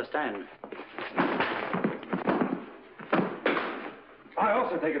 I can understand. I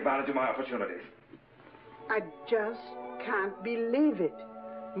also take advantage of my opportunities. I just can't believe it.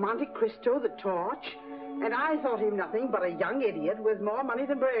 Monte Cristo, the torch, and I thought him nothing but a young idiot with more money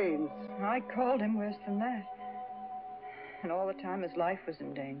than brains. I called him worse than that. And all the time his life was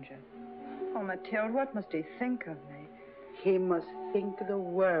in danger. Oh, Mathilde, what must he think of me? He must think the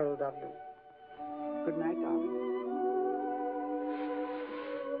world of you. Good night, darling.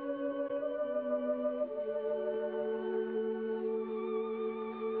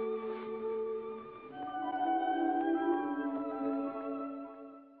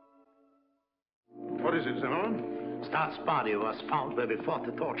 What is it, Zona? Star's body was found where we fought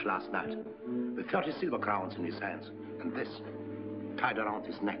the torch last night, with 30 silver crowns in his hands, and this tied around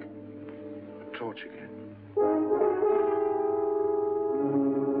his neck. The torch again.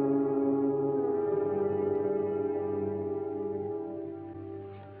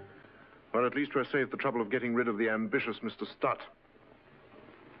 Well, at least we're saved the trouble of getting rid of the ambitious Mr. Stutt.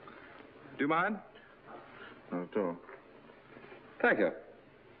 Do you mind? Not at all. Thank you.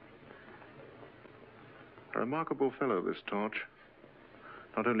 A remarkable fellow, this Torch.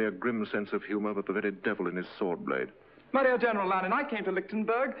 Not only a grim sense of humor, but the very devil in his sword blade. My dear General Lanen, I came to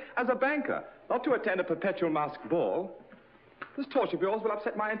Lichtenburg as a banker, not to attend a perpetual masked ball. This torch of yours will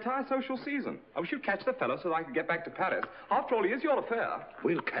upset my entire social season. I wish you'd catch the fellow so that I could get back to Paris. After all, he is your affair.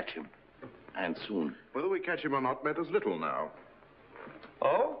 We'll catch him, and soon. Whether we catch him or not matters little now.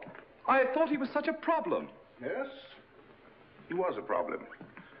 Oh? I thought he was such a problem. Yes, he was a problem.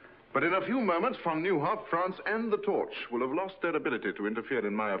 But in a few moments, von Neuhoff, France, and the Torch will have lost their ability to interfere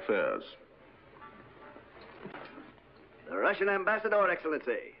in my affairs. The Russian ambassador,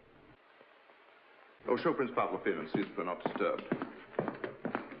 Excellency. Oh, show Prince Pavlov in and see that we're not disturbed.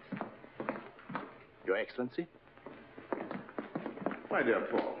 Your Excellency? My dear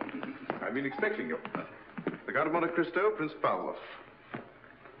Paul, I've been expecting you. The Count of Monte Cristo, Prince Pavlov.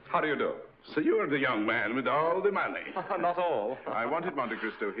 How do you do? So you're the young man with all the money. Not all. I wanted Monte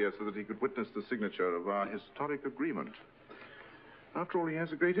Cristo here so that he could witness the signature of our historic agreement. After all, he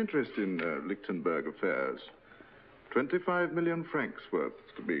has a great interest in Lichtenburg affairs. 25 million francs worth,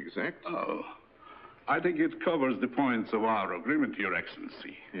 to be exact. Oh, I think it covers the points of our agreement, Your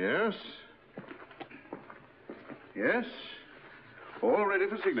Excellency. Yes. Yes. All ready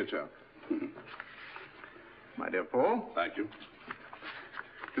for signature. My dear Paul. Thank you.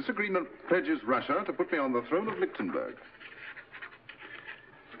 This agreement pledges Russia to put me on the throne of Lichtenburg.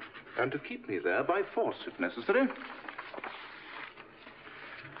 And to keep me there by force, if necessary.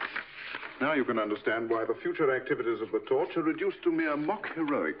 Now you can understand why the future activities of the Torch are reduced to mere mock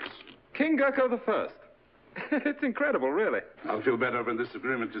heroics. King Gurko I. It's incredible, really. I'll feel better when this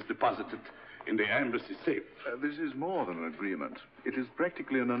agreement is deposited in the embassy safe. This is more than an agreement. It is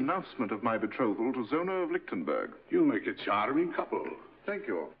practically an announcement of my betrothal to Zona of Lichtenburg. You make a charming couple. Thank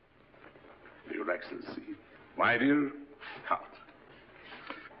you. Your Excellency, my dear Count.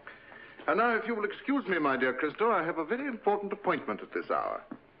 And now, if you will excuse me, my dear Cristo, I have a very important appointment at this hour.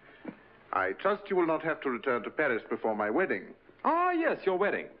 I trust you will not have to return to Paris before my wedding. Ah, yes, your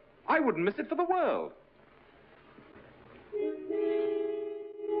wedding. I wouldn't miss it for the world.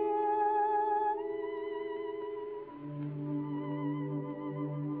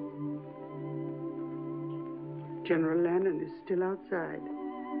 General Lanen is still outside.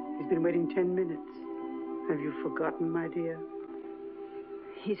 He's been waiting 10 minutes. Have you forgotten, my dear?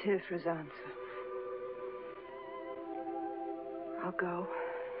 He's here for his answer. I'll go.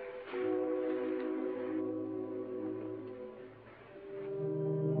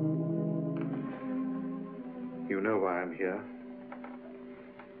 You know why I'm here?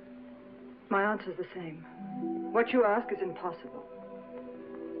 My answer's the same. What you ask is impossible.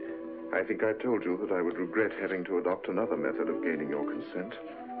 I think I told you that I would regret having to adopt another method of gaining your consent.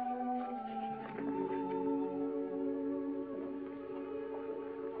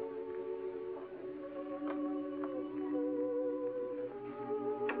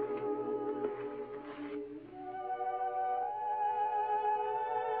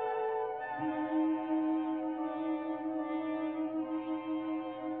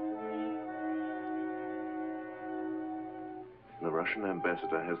 The Russian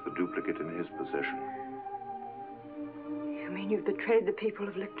ambassador has the duplicate in his possession. You mean you've betrayed the people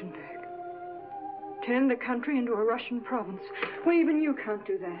of Lichtenburg? Turned the country into a Russian province? Well, even you can't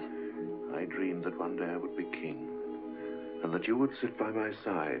do that. I dreamed that one day I would be king, and that you would sit by my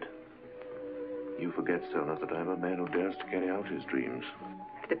side. You forget, Zona, that I'm a man who dares to carry out his dreams.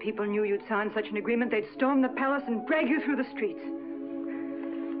 If the people knew you'd signed such an agreement, they'd storm the palace and drag you through the streets.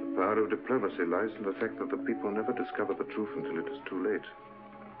 The power of diplomacy lies in the fact that the people never discover the truth until it is too late.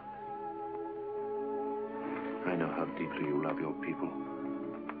 I know how deeply you love your people,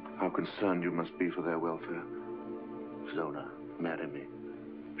 how concerned you must be for their welfare. Zona, marry me.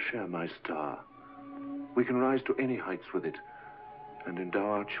 Share my star. We can rise to any heights with it, and endow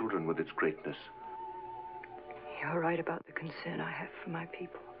our children with its greatness. You're right about the concern I have for my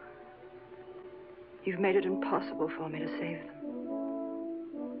people. You've made it impossible for me to save them.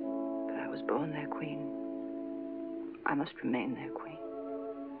 But I was born their queen. I must remain their queen.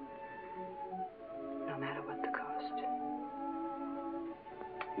 No matter what the cost.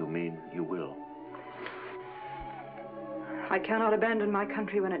 You mean you will? I cannot abandon my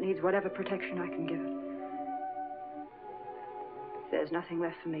country when it needs whatever protection I can give it. There's nothing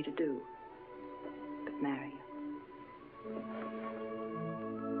left for me to do but marry you.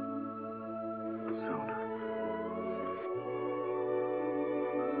 Zona.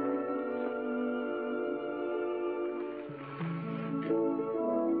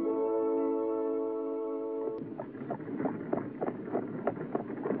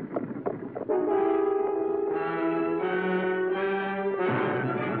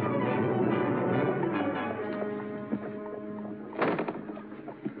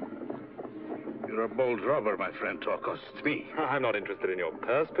 You're a bold robber, my friend. Talk costs me. I'm not interested in your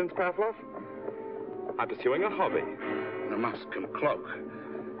purse, Prince Pavlov. I'm pursuing a hobby. A mask and cloak.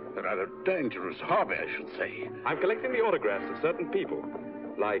 A rather dangerous hobby, I should say. I'm collecting the autographs of certain people.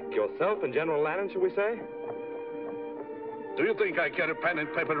 Like yourself and General Lanen, shall we say? Do you think I carry pen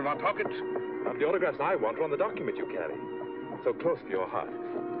and paper in my pocket? The autographs I want are on the document you carry. So close to your heart.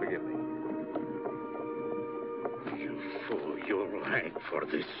 Forgive me. You fool, you'll hang for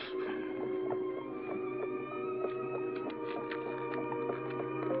this.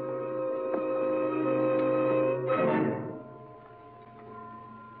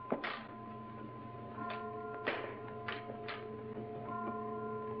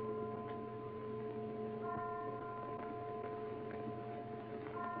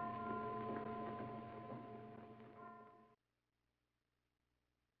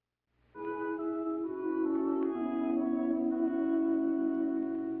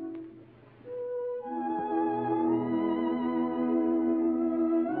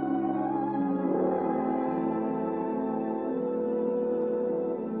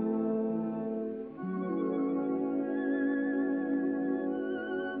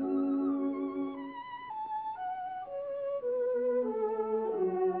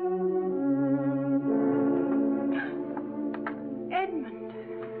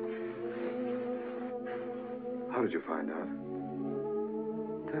 How did you find out?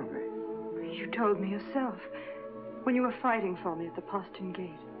 Tell me. You told me yourself. When you were fighting for me at the postern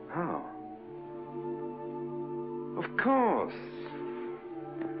gate. How? Of course.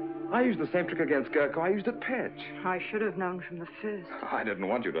 I used the same trick against Gurko I used at Petch. I should have known from the first. I didn't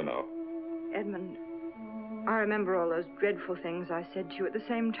want you to know. Edmund, I remember all those dreadful things I said to you. At the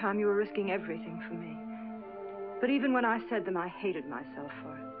same time, you were risking everything for me. But even when I said them, I hated myself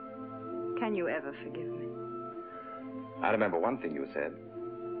for it. Can you ever forgive me? I remember one thing you said.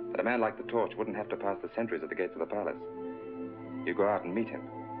 That a man like the Torch wouldn't have to pass the sentries at the gates of the palace. You go out and meet him.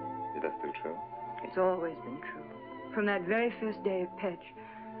 Is that still true? It's always been true. From that very first day at Petch.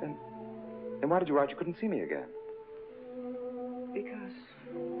 Then why did you write you couldn't see me again? Because...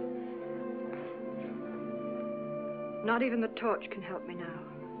 not even the Torch can help me now.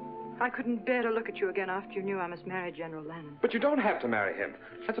 I couldn't bear to look at you again after you knew I must marry General Lanen. But you don't have to marry him.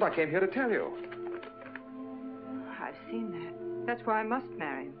 That's what I came here to tell you. I've seen that. That's why I must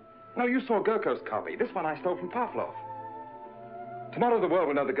marry him. No, you saw Gurko's copy. This one I stole from Pavlov. Tomorrow the world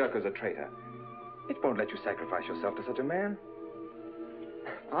will know that Gurko's a traitor. It won't let you sacrifice yourself to such a man.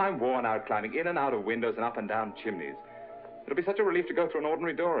 I'm worn out climbing in and out of windows and up and down chimneys. It'll be such a relief to go through an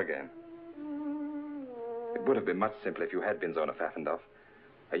ordinary door again. It would have been much simpler if you had been Zona Pfaffendorf,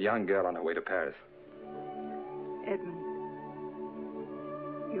 a young girl on her way to Paris. Edmund,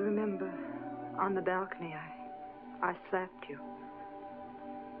 you remember on the balcony I slapped you.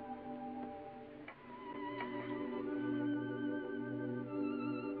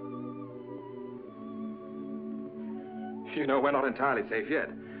 You know, we're not entirely safe yet.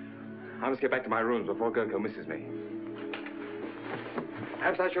 I must get back to my rooms before Gurko misses me.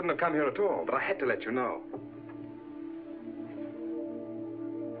 Perhaps I shouldn't have come here at all, but I had to let you know.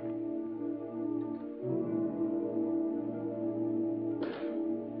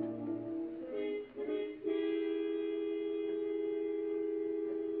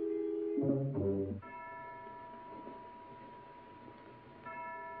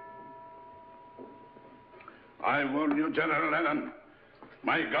 I warn you, General Lanen,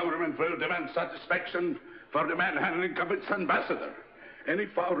 my government will demand satisfaction for the manhandling of its ambassador. And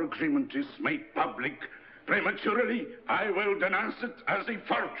if our agreement is made public prematurely, I will denounce it as a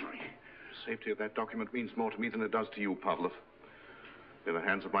forgery. The safety of that document means more to me than it does to you, Pavlov. In the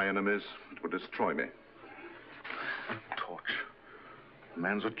hands of my enemies, it would destroy me. Torch. The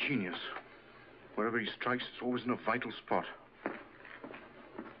man's a genius. Wherever he strikes, it's always in a vital spot.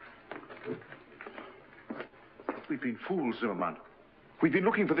 We've been fools, Zimmerman. We've been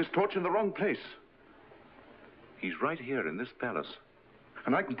looking for this torch in the wrong place. He's right here in this palace.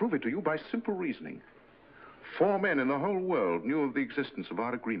 And I can prove it to you by simple reasoning. 4 men in the whole world knew of the existence of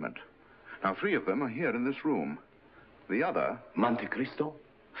our agreement. Now, 3 of them are here in this room. The other... Monte Cristo?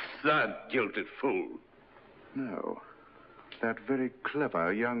 That jilted fool. No. That very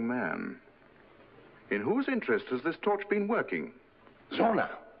clever young man. In whose interest has this torch been working? Zona.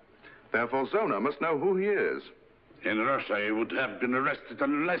 Therefore, Zona must know who he is. In Russia, he would have been arrested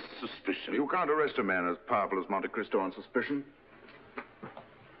on less suspicion. You can't arrest a man as powerful as Monte Cristo on suspicion.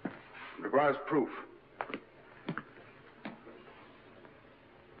 It requires proof.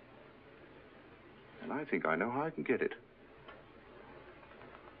 And I think I know how I can get it.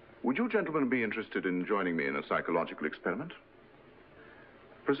 Would you gentlemen be interested in joining me in a psychological experiment?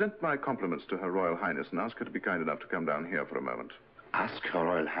 Present my compliments to Her Royal Highness and ask her to be kind enough to come down here for a moment. Ask Her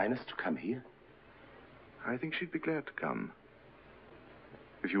Royal Highness to come here? I think she'd be glad to come.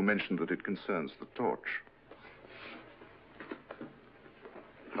 If you mentioned that it concerns the torch.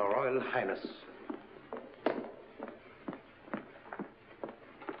 Her Royal Highness.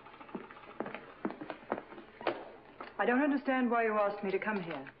 I don't understand why you asked me to come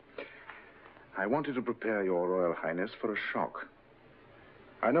here. I wanted to prepare your Royal Highness for a shock.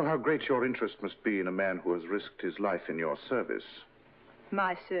 I know how great your interest must be in a man who has risked his life in your service.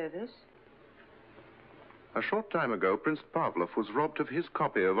 My service? A short time ago, Prince Pavlov was robbed of his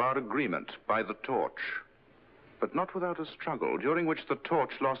copy of our agreement by the torch. But not without a struggle, during which the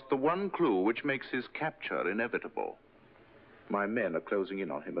torch lost the one clue which makes his capture inevitable. My men are closing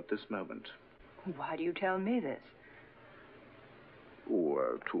in on him at this moment. Why do you tell me this?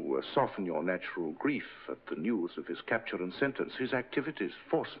 To soften your natural grief at the news of his capture and sentence, his activities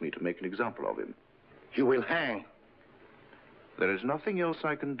force me to make an example of him. You will hang. There is nothing else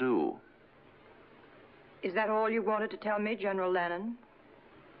I can do. Is that all you wanted to tell me, General Lanen?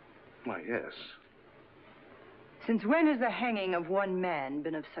 Why, yes. Since when has the hanging of one man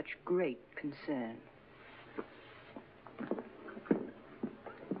been of such great concern?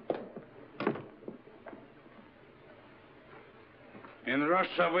 In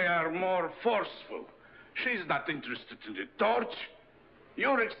Russia, we are more forceful. She's not interested in the torch.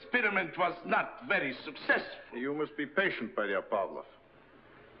 Your experiment was not very successful. You must be patient, my dear Pavlov.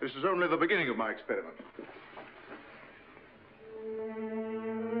 This is only the beginning of my experiment.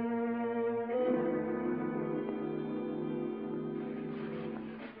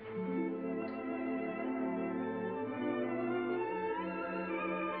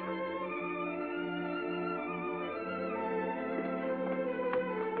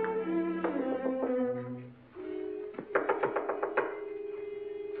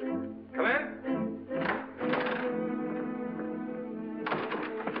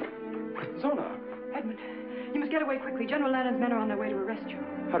 General Lanen's men are on their way to arrest you.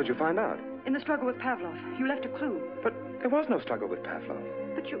 How did you find out? In the struggle with Pavlov. You left a clue. But there was no struggle with Pavlov.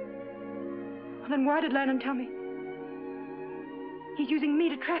 But you... Well, then why did Lanen tell me? He's using me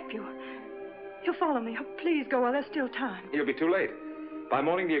to trap you. He'll follow me. Oh, please go while there's still time. He'll be too late. By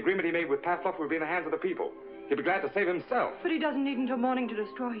morning, the agreement he made with Pavlov will be in the hands of the people. He'd be glad to save himself. But he doesn't need until morning to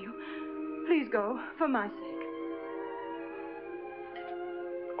destroy you. Please go, for my sake.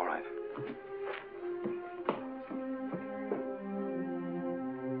 All right.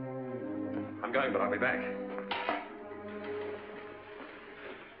 I'm going, but I'll be back.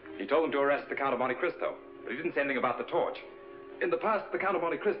 He told them to arrest the Count of Monte Cristo, but he didn't say anything about the torch. In the past, the Count of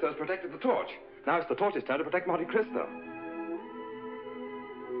Monte Cristo has protected the torch. Now it's the torch's turn to protect Monte Cristo.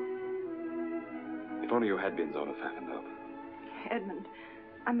 If only you had been Zona Pfaffendaub. Edmund,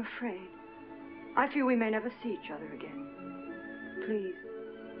 I'm afraid. I fear we may never see each other again. Please,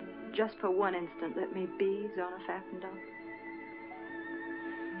 just for one instant, let me be Zona Pfaffendaub.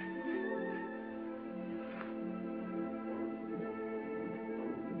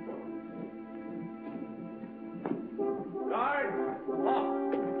 Guard! Off!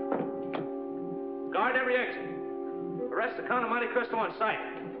 Guard every exit. Arrest the Count of Monte Cristo on sight.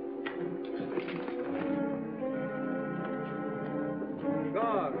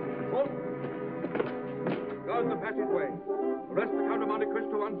 Guard! Halt! Guard the passageway. Arrest the Count of Monte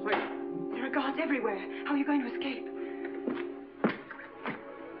Cristo on sight. There are guards everywhere. How are you going to escape?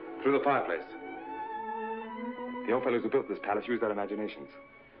 Through the fireplace. The old fellows who built this palace used their imaginations.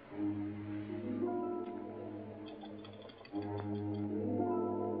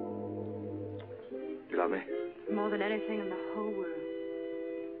 Do you love me? More than anything in the whole world.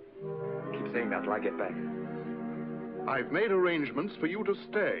 Keep saying that till I get back. I've made arrangements for you to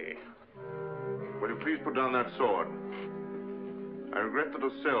stay. Will you please put down that sword? I regret that a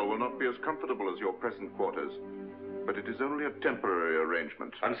cell will not be as comfortable as your present quarters, but it is only a temporary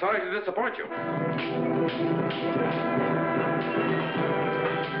arrangement. I'm sorry to disappoint you.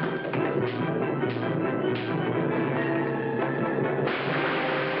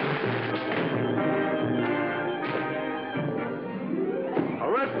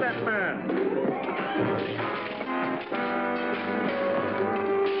 Arrest that man!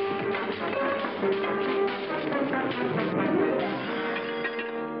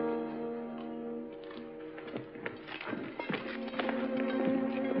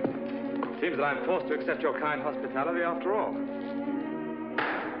 Seems that I'm forced to accept your kind hospitality after all.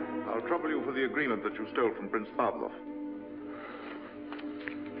 I'll trouble you for the agreement that you stole from Prince Pavlov.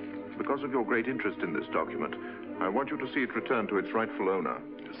 Because of your great interest in this document, I want you to see it returned to its rightful owner.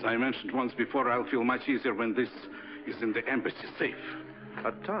 As I mentioned once before, I'll feel much easier when this is in the embassy safe.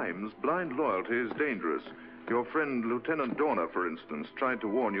 At times, blind loyalty is dangerous. Your friend, Lieutenant Dorner, for instance, tried to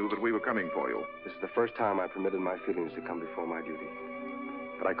warn you that we were coming for you. This is the first time I permitted my feelings to come before my duty.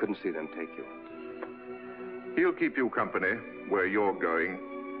 But I couldn't see them take you. He'll keep you company where you're going.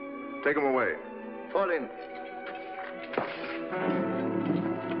 Take him away. Fall in.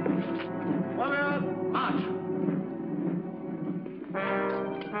 Warrior, march!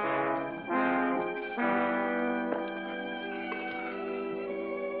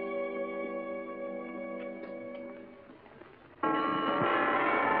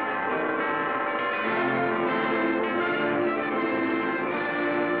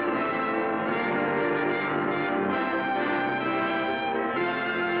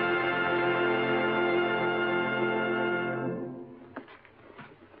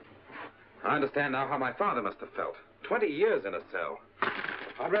 I understand now how my father must have felt. 20 years in a cell.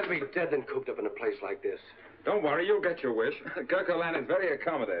 I'd rather be dead than cooped up in a place like this. Don't worry, you'll get your wish. Gurko Lanen is very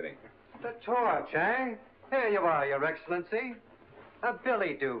accommodating. The torch, eh? Here you are, Your Excellency. A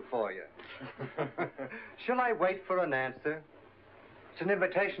billy do for you. Shall I wait for an answer? It's an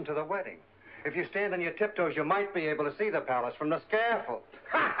invitation to the wedding. If you stand on your tiptoes, you might be able to see the palace from the scaffold.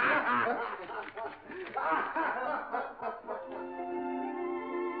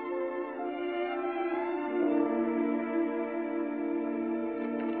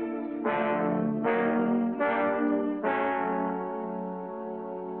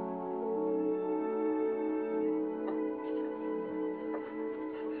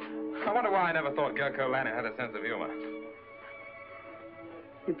 I wonder why I never thought Gurko Lanen had a sense of humor.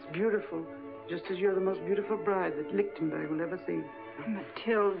 It's beautiful, just as you're the most beautiful bride that Lichtenburg will ever see.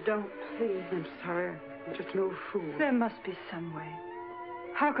 Mathilde, don't, please. I'm sorry. I'm just no fool. There must be some way.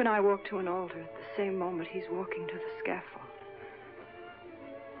 How can I walk to an altar at the same moment he's walking to the scaffold?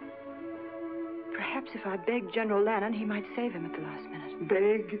 Perhaps if I begged General Lanen, he might save him at the last minute.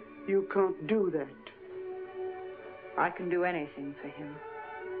 Beg? You can't do that. I can do anything for him,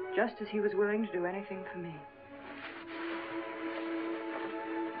 just as he was willing to do anything for me.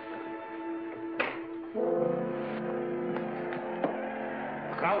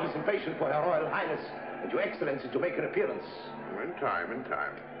 The crowd is impatient for Her Royal Highness and Your Excellency to make an appearance. In time, in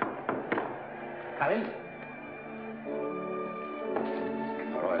time. Come in.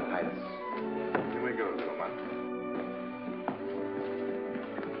 Her Royal Highness. You may go, little man.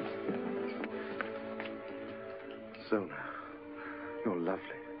 Zona, you're lovely.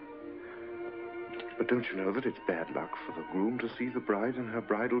 But don't you know that it's bad luck for the groom to see the bride in her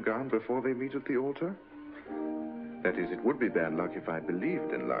bridal gown before they meet at the altar? That is, it would be bad luck if I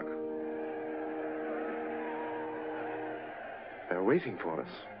believed in luck. They're waiting for us.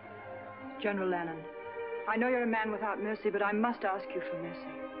 General Lanen, I know you're a man without mercy, but I must ask you for mercy.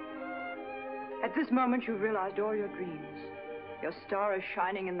 At this moment, you've realized all your dreams. Your star is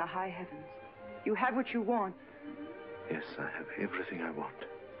shining in the high heavens. You have what you want. Yes, I have everything I want.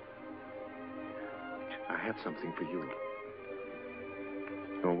 I have something for you.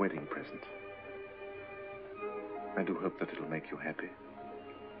 Your wedding present. I do hope that it'll make you happy.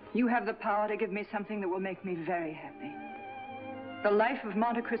 You have the power to give me something that will make me very happy. The life of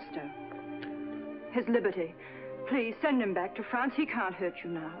Monte Cristo. His liberty. Please, send him back to France. He can't hurt you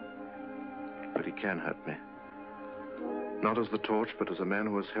now. But he can hurt me. Not as the torch, but as a man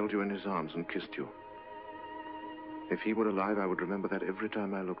who has held you in his arms and kissed you. If he were alive, I would remember that every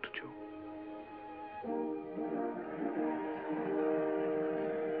time I looked at you.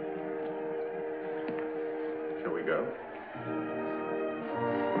 Shall we go?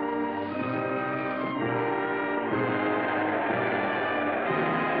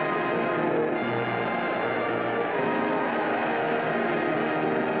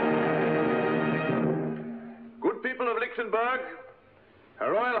 Good people of Lichtenburg,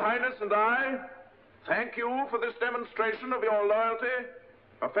 Her Royal Highness and I thank you for this demonstration of your loyalty,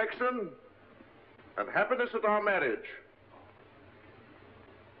 affection, and happiness at our marriage.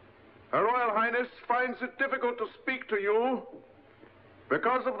 Her Royal Highness finds it difficult to speak to you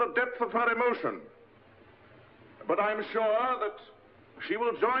because of the depth of her emotion. But I'm sure that she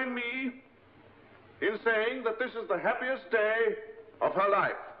will join me in saying that this is the happiest day of her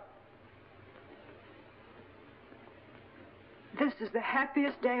life. This is the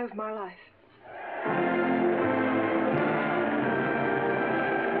happiest day of my life.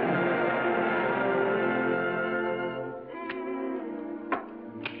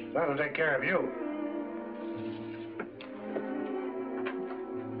 That'll take care of you.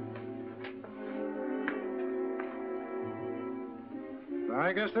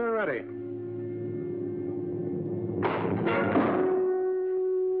 I guess they're ready.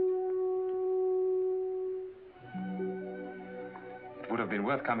 It would have been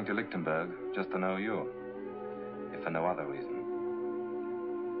worth coming to Lichtenburg just to know you, if for no other reason.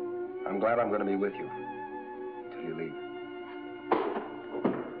 I'm glad I'm going to be with you till you leave.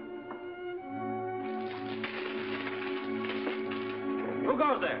 Who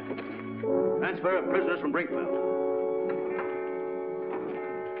goes there? Transfer of prisoners from Brinkfield.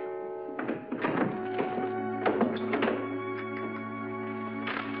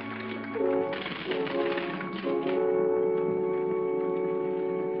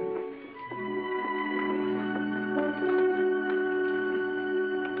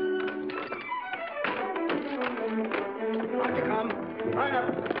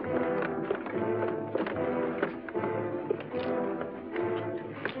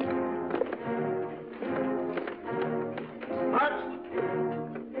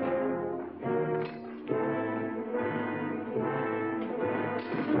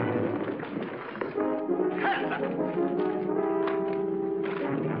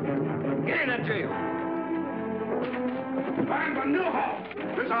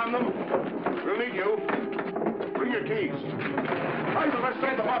 Disarm them. We'll need you. Bring your keys. Right, let's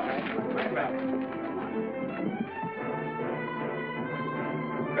start the box. Right back.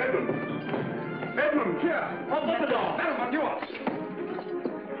 Edmund! Edmund, here! Open the door! Gentlemen, yours!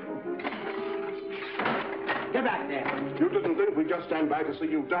 Get back there. You didn't think we'd just stand by to see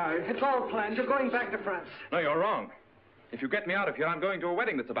you die? It's all planned. You're going back to France. No, you're wrong. If you get me out of here, I'm going to a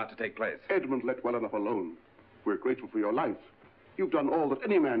wedding that's about to take place. Edmund, let well enough alone. We're grateful for your life. You've done all that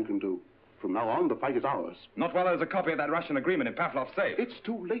any man can do. From now on, the fight is ours. Not while there's a copy of that Russian agreement in Pavlov's safe. It's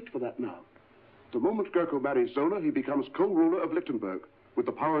too late for that now. The moment Gurko marries Zona, he becomes co-ruler of Lichtenburg with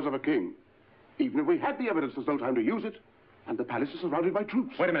the powers of a king. Even if we had the evidence, there's no time to use it, and the palace is surrounded by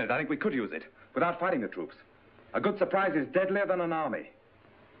troops. Wait a minute. I think we could use it without fighting the troops. A good surprise is deadlier than an army.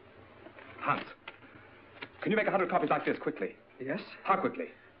 Hans, can you make 100 copies like this quickly? Yes? How quickly?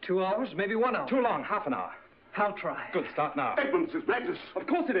 2 hours, maybe 1 hour. Too long, half an hour. I'll try. Good, start now. Edmund's is madness. Of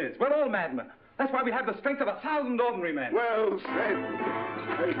course it is. We're all madmen. That's why we have the strength of 1,000 ordinary men. Well said.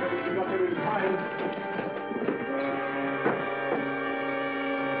 Thank heavens you got there in time.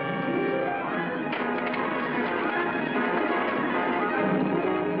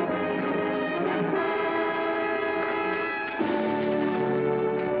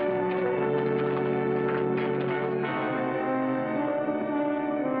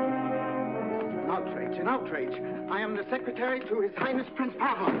 an outrage. I am the secretary to His Highness Prince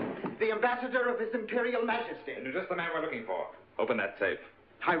Pavel, the ambassador of His Imperial Majesty. You're just the man we're looking for. Open that safe.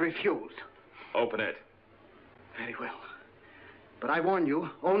 I refuse. Open it. Very well. But I warn you,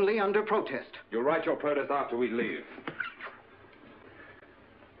 only under protest. You'll write your protest after we leave.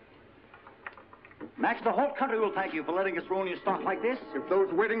 Max, the whole country will thank you for letting us ruin your stock like this. If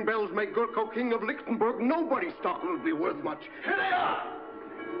those wedding bells make Gurko king of Lichtenburg, nobody's stock will be worth much. Here they are!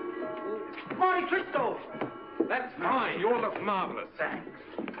 Monte Cristo! That's fine. You all look marvelous. Thanks.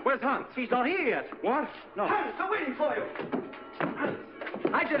 Where's Hans? He's not here yet. What? No. Hans, they're waiting for you.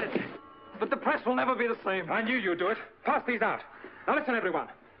 I did it. But the press will never be the same. I knew you'd do it. Pass these out. Now listen, everyone.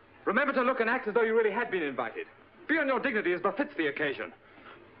 Remember to look and act as though you really had been invited. Be on your dignity as befits the occasion.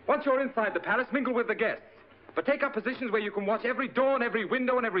 Once you're inside the palace, mingle with the guests. But take up positions where you can watch every door and every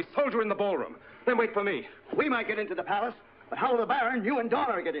window and every soldier in the ballroom. Then wait for me. We might get into the palace, but how will the Baron, you and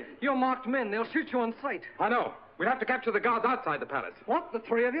Donna get in? You're marked men. They'll shoot you on sight. I know. We'll have to capture the guards outside the palace. What? The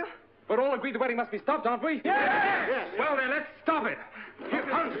three of you? But all agreed the wedding must be stopped, aren't we? Yes! Well, then, let's stop it.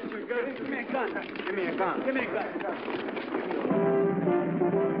 Hans, give me a gun. Give me a gun. Give me a gun.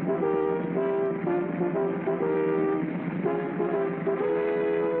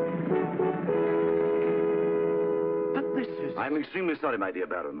 I'm extremely sorry, my dear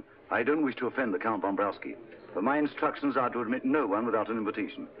Baron. I don't wish to offend the Count von Browski, but my instructions are to admit no one without an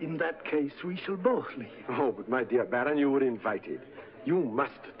invitation. In that case, we shall both leave. Oh, but my dear Baron, you were invited. You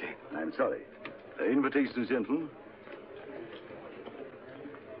must attend. I'm sorry. Invitations, gentlemen.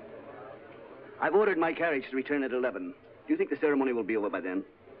 I've ordered my carriage to return at 11. Do you think the ceremony will be over by then?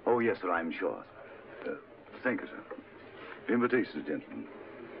 Oh, yes, sir, I'm sure. Thank you, sir. Invitations, gentlemen.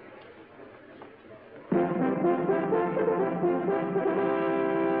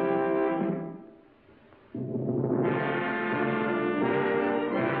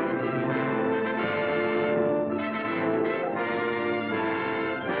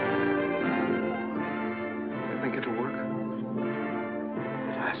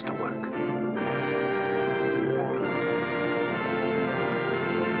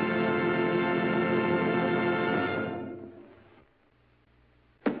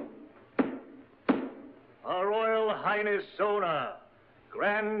 Zona,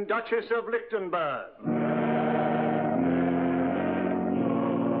 Grand Duchess of Lichtenburg.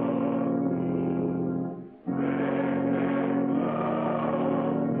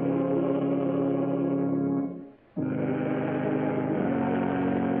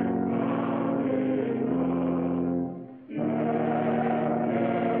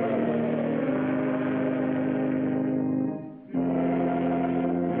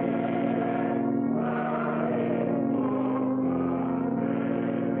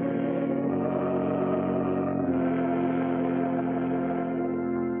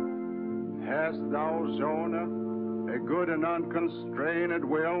 Zona, a good and unconstrained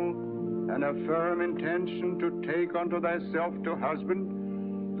will, and a firm intention to take unto thyself to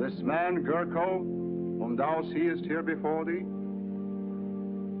husband this man Gurko, whom thou seest here before thee?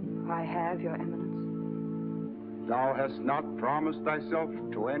 I have, Your Eminence. Thou hast not promised thyself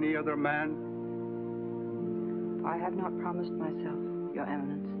to any other man? I have not promised myself, Your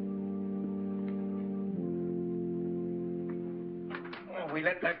Eminence. Well, we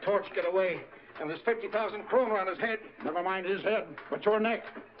let that torch get away. And there's 50,000 kroner on his head. Never mind his head, but your neck.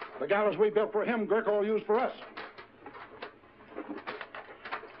 The gallows we built for him, Gurko will use for us.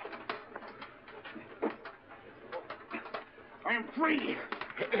 I am free.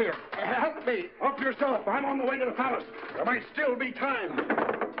 Here, help me. Help yourself. I'm on the way to the palace. There might still be time.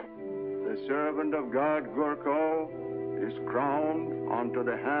 The servant of God, Gurko, is crowned unto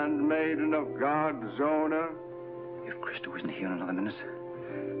the handmaiden of God, Zona. If Cristo isn't here in another minute,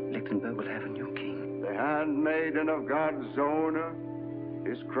 Lichtenburg will have a new king. The handmaiden of God, Zona,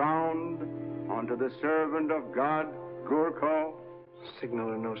 is crowned unto the servant of God, Gurko. Signal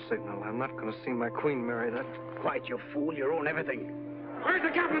or no signal, I'm not going to see my queen marry that. Quiet, you fool. You ruin everything. Where's the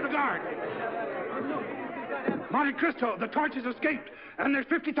captain of the guard? Monte Cristo, the torch has escaped, and there's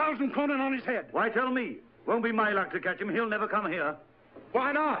 50,000 kronen on his head. Why tell me? Won't be my luck to catch him. He'll never come here.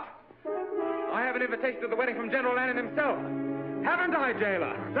 Why not? I have an invitation to the wedding from General Lanen himself. Haven't I,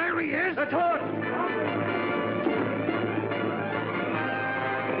 jailer? There he is! The torch!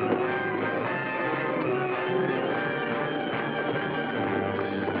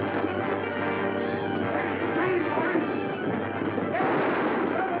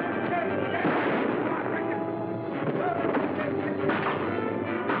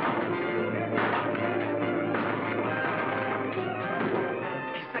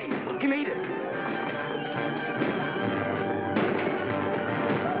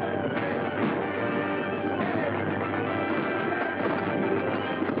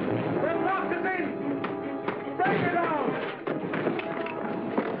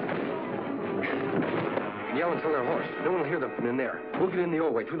 down and tell their horse. No one will hear them from in there. We'll get in the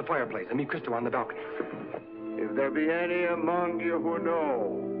old way, through the fireplace, and meet Cristo on the balcony. If there be any among you who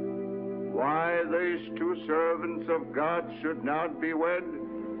know why these two servants of God should not be wed,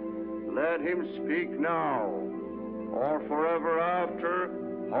 let him speak now, or forever after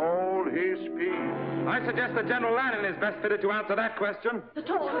hold his peace. I suggest that General Lanen is best fitted to answer that question. The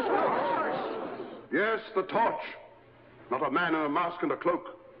torch! Yes, the torch. Not a man in a mask and a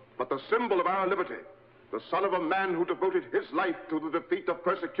cloak, but the symbol of our liberty. The son of a man who devoted his life to the defeat of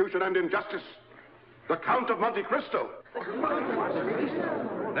persecution and injustice. The Count of Monte Cristo.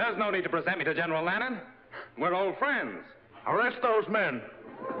 There's no need to present me to General Lanen. We're old friends. Arrest those men.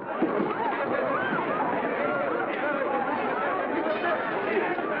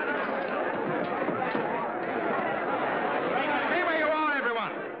 Stay where you are,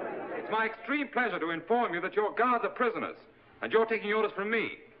 everyone. It's my extreme pleasure to inform you that your guards are prisoners, and you're taking orders from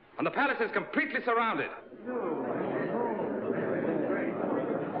me. And the palace is completely surrounded.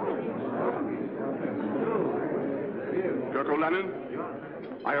 Gurko Lanen,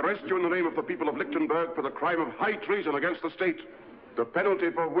 I arrest you in the name of the people of Lichtenburg for the crime of high treason against the state, the penalty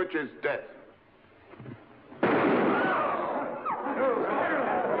for which is death.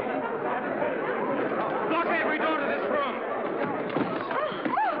 Lock every door to this room.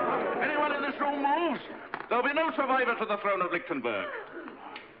 Anyone in this room moves, there'll be no survivor to the throne of Lichtenburg.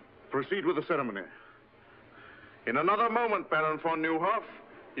 Proceed with the ceremony. In another moment, Baron von Neuhoff,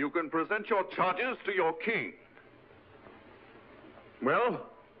 you can present your charges to your king. Well,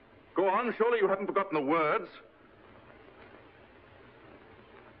 go on. Surely you haven't forgotten the words.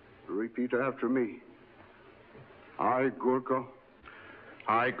 Repeat after me. I, Gurko,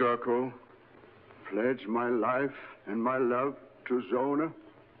 pledge my life and my love to Zona.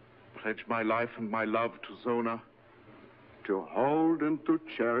 Pledge my life and my love to Zona. To hold and to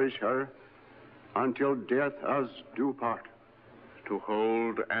cherish her until death us do part. To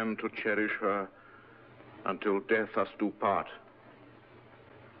hold and to cherish her until death us do part.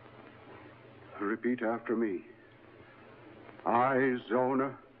 Repeat after me. I,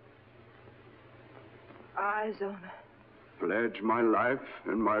 Zona, pledge my life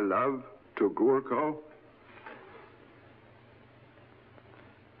and my love to Gurko.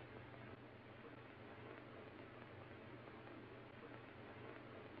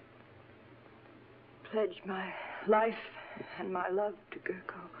 Pledge my life and my love to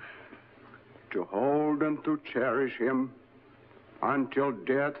Gurko. To hold and to cherish him until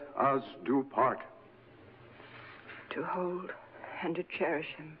death us do part. To hold and to cherish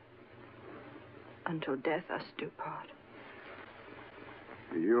him until death us do part.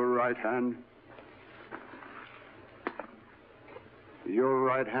 Your right hand. Your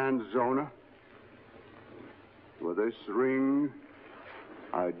right hand, Zona. With this ring,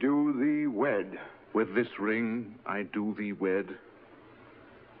 I do thee wed. With this ring, I do thee wed.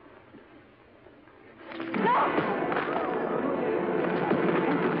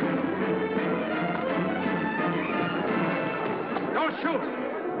 Don't shoot!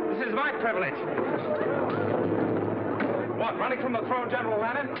 This is my privilege. What, running from the throne, General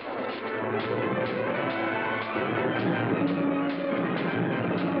Lanen?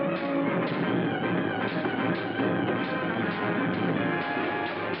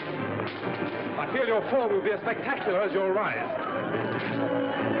 I feel your fall will be as spectacular as your rise.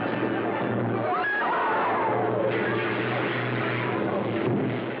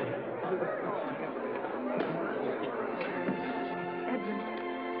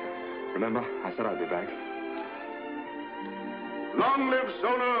 Remember, I said I'd be back. Long live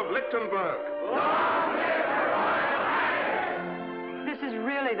Zona of Lichtenburg! Long live Her Royal Highness! This is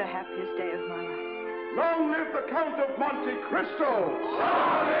really the happiest day of my life. Long live the Count of Monte Cristo!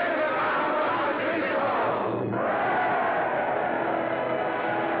 Long live the Count of Monte Cristo!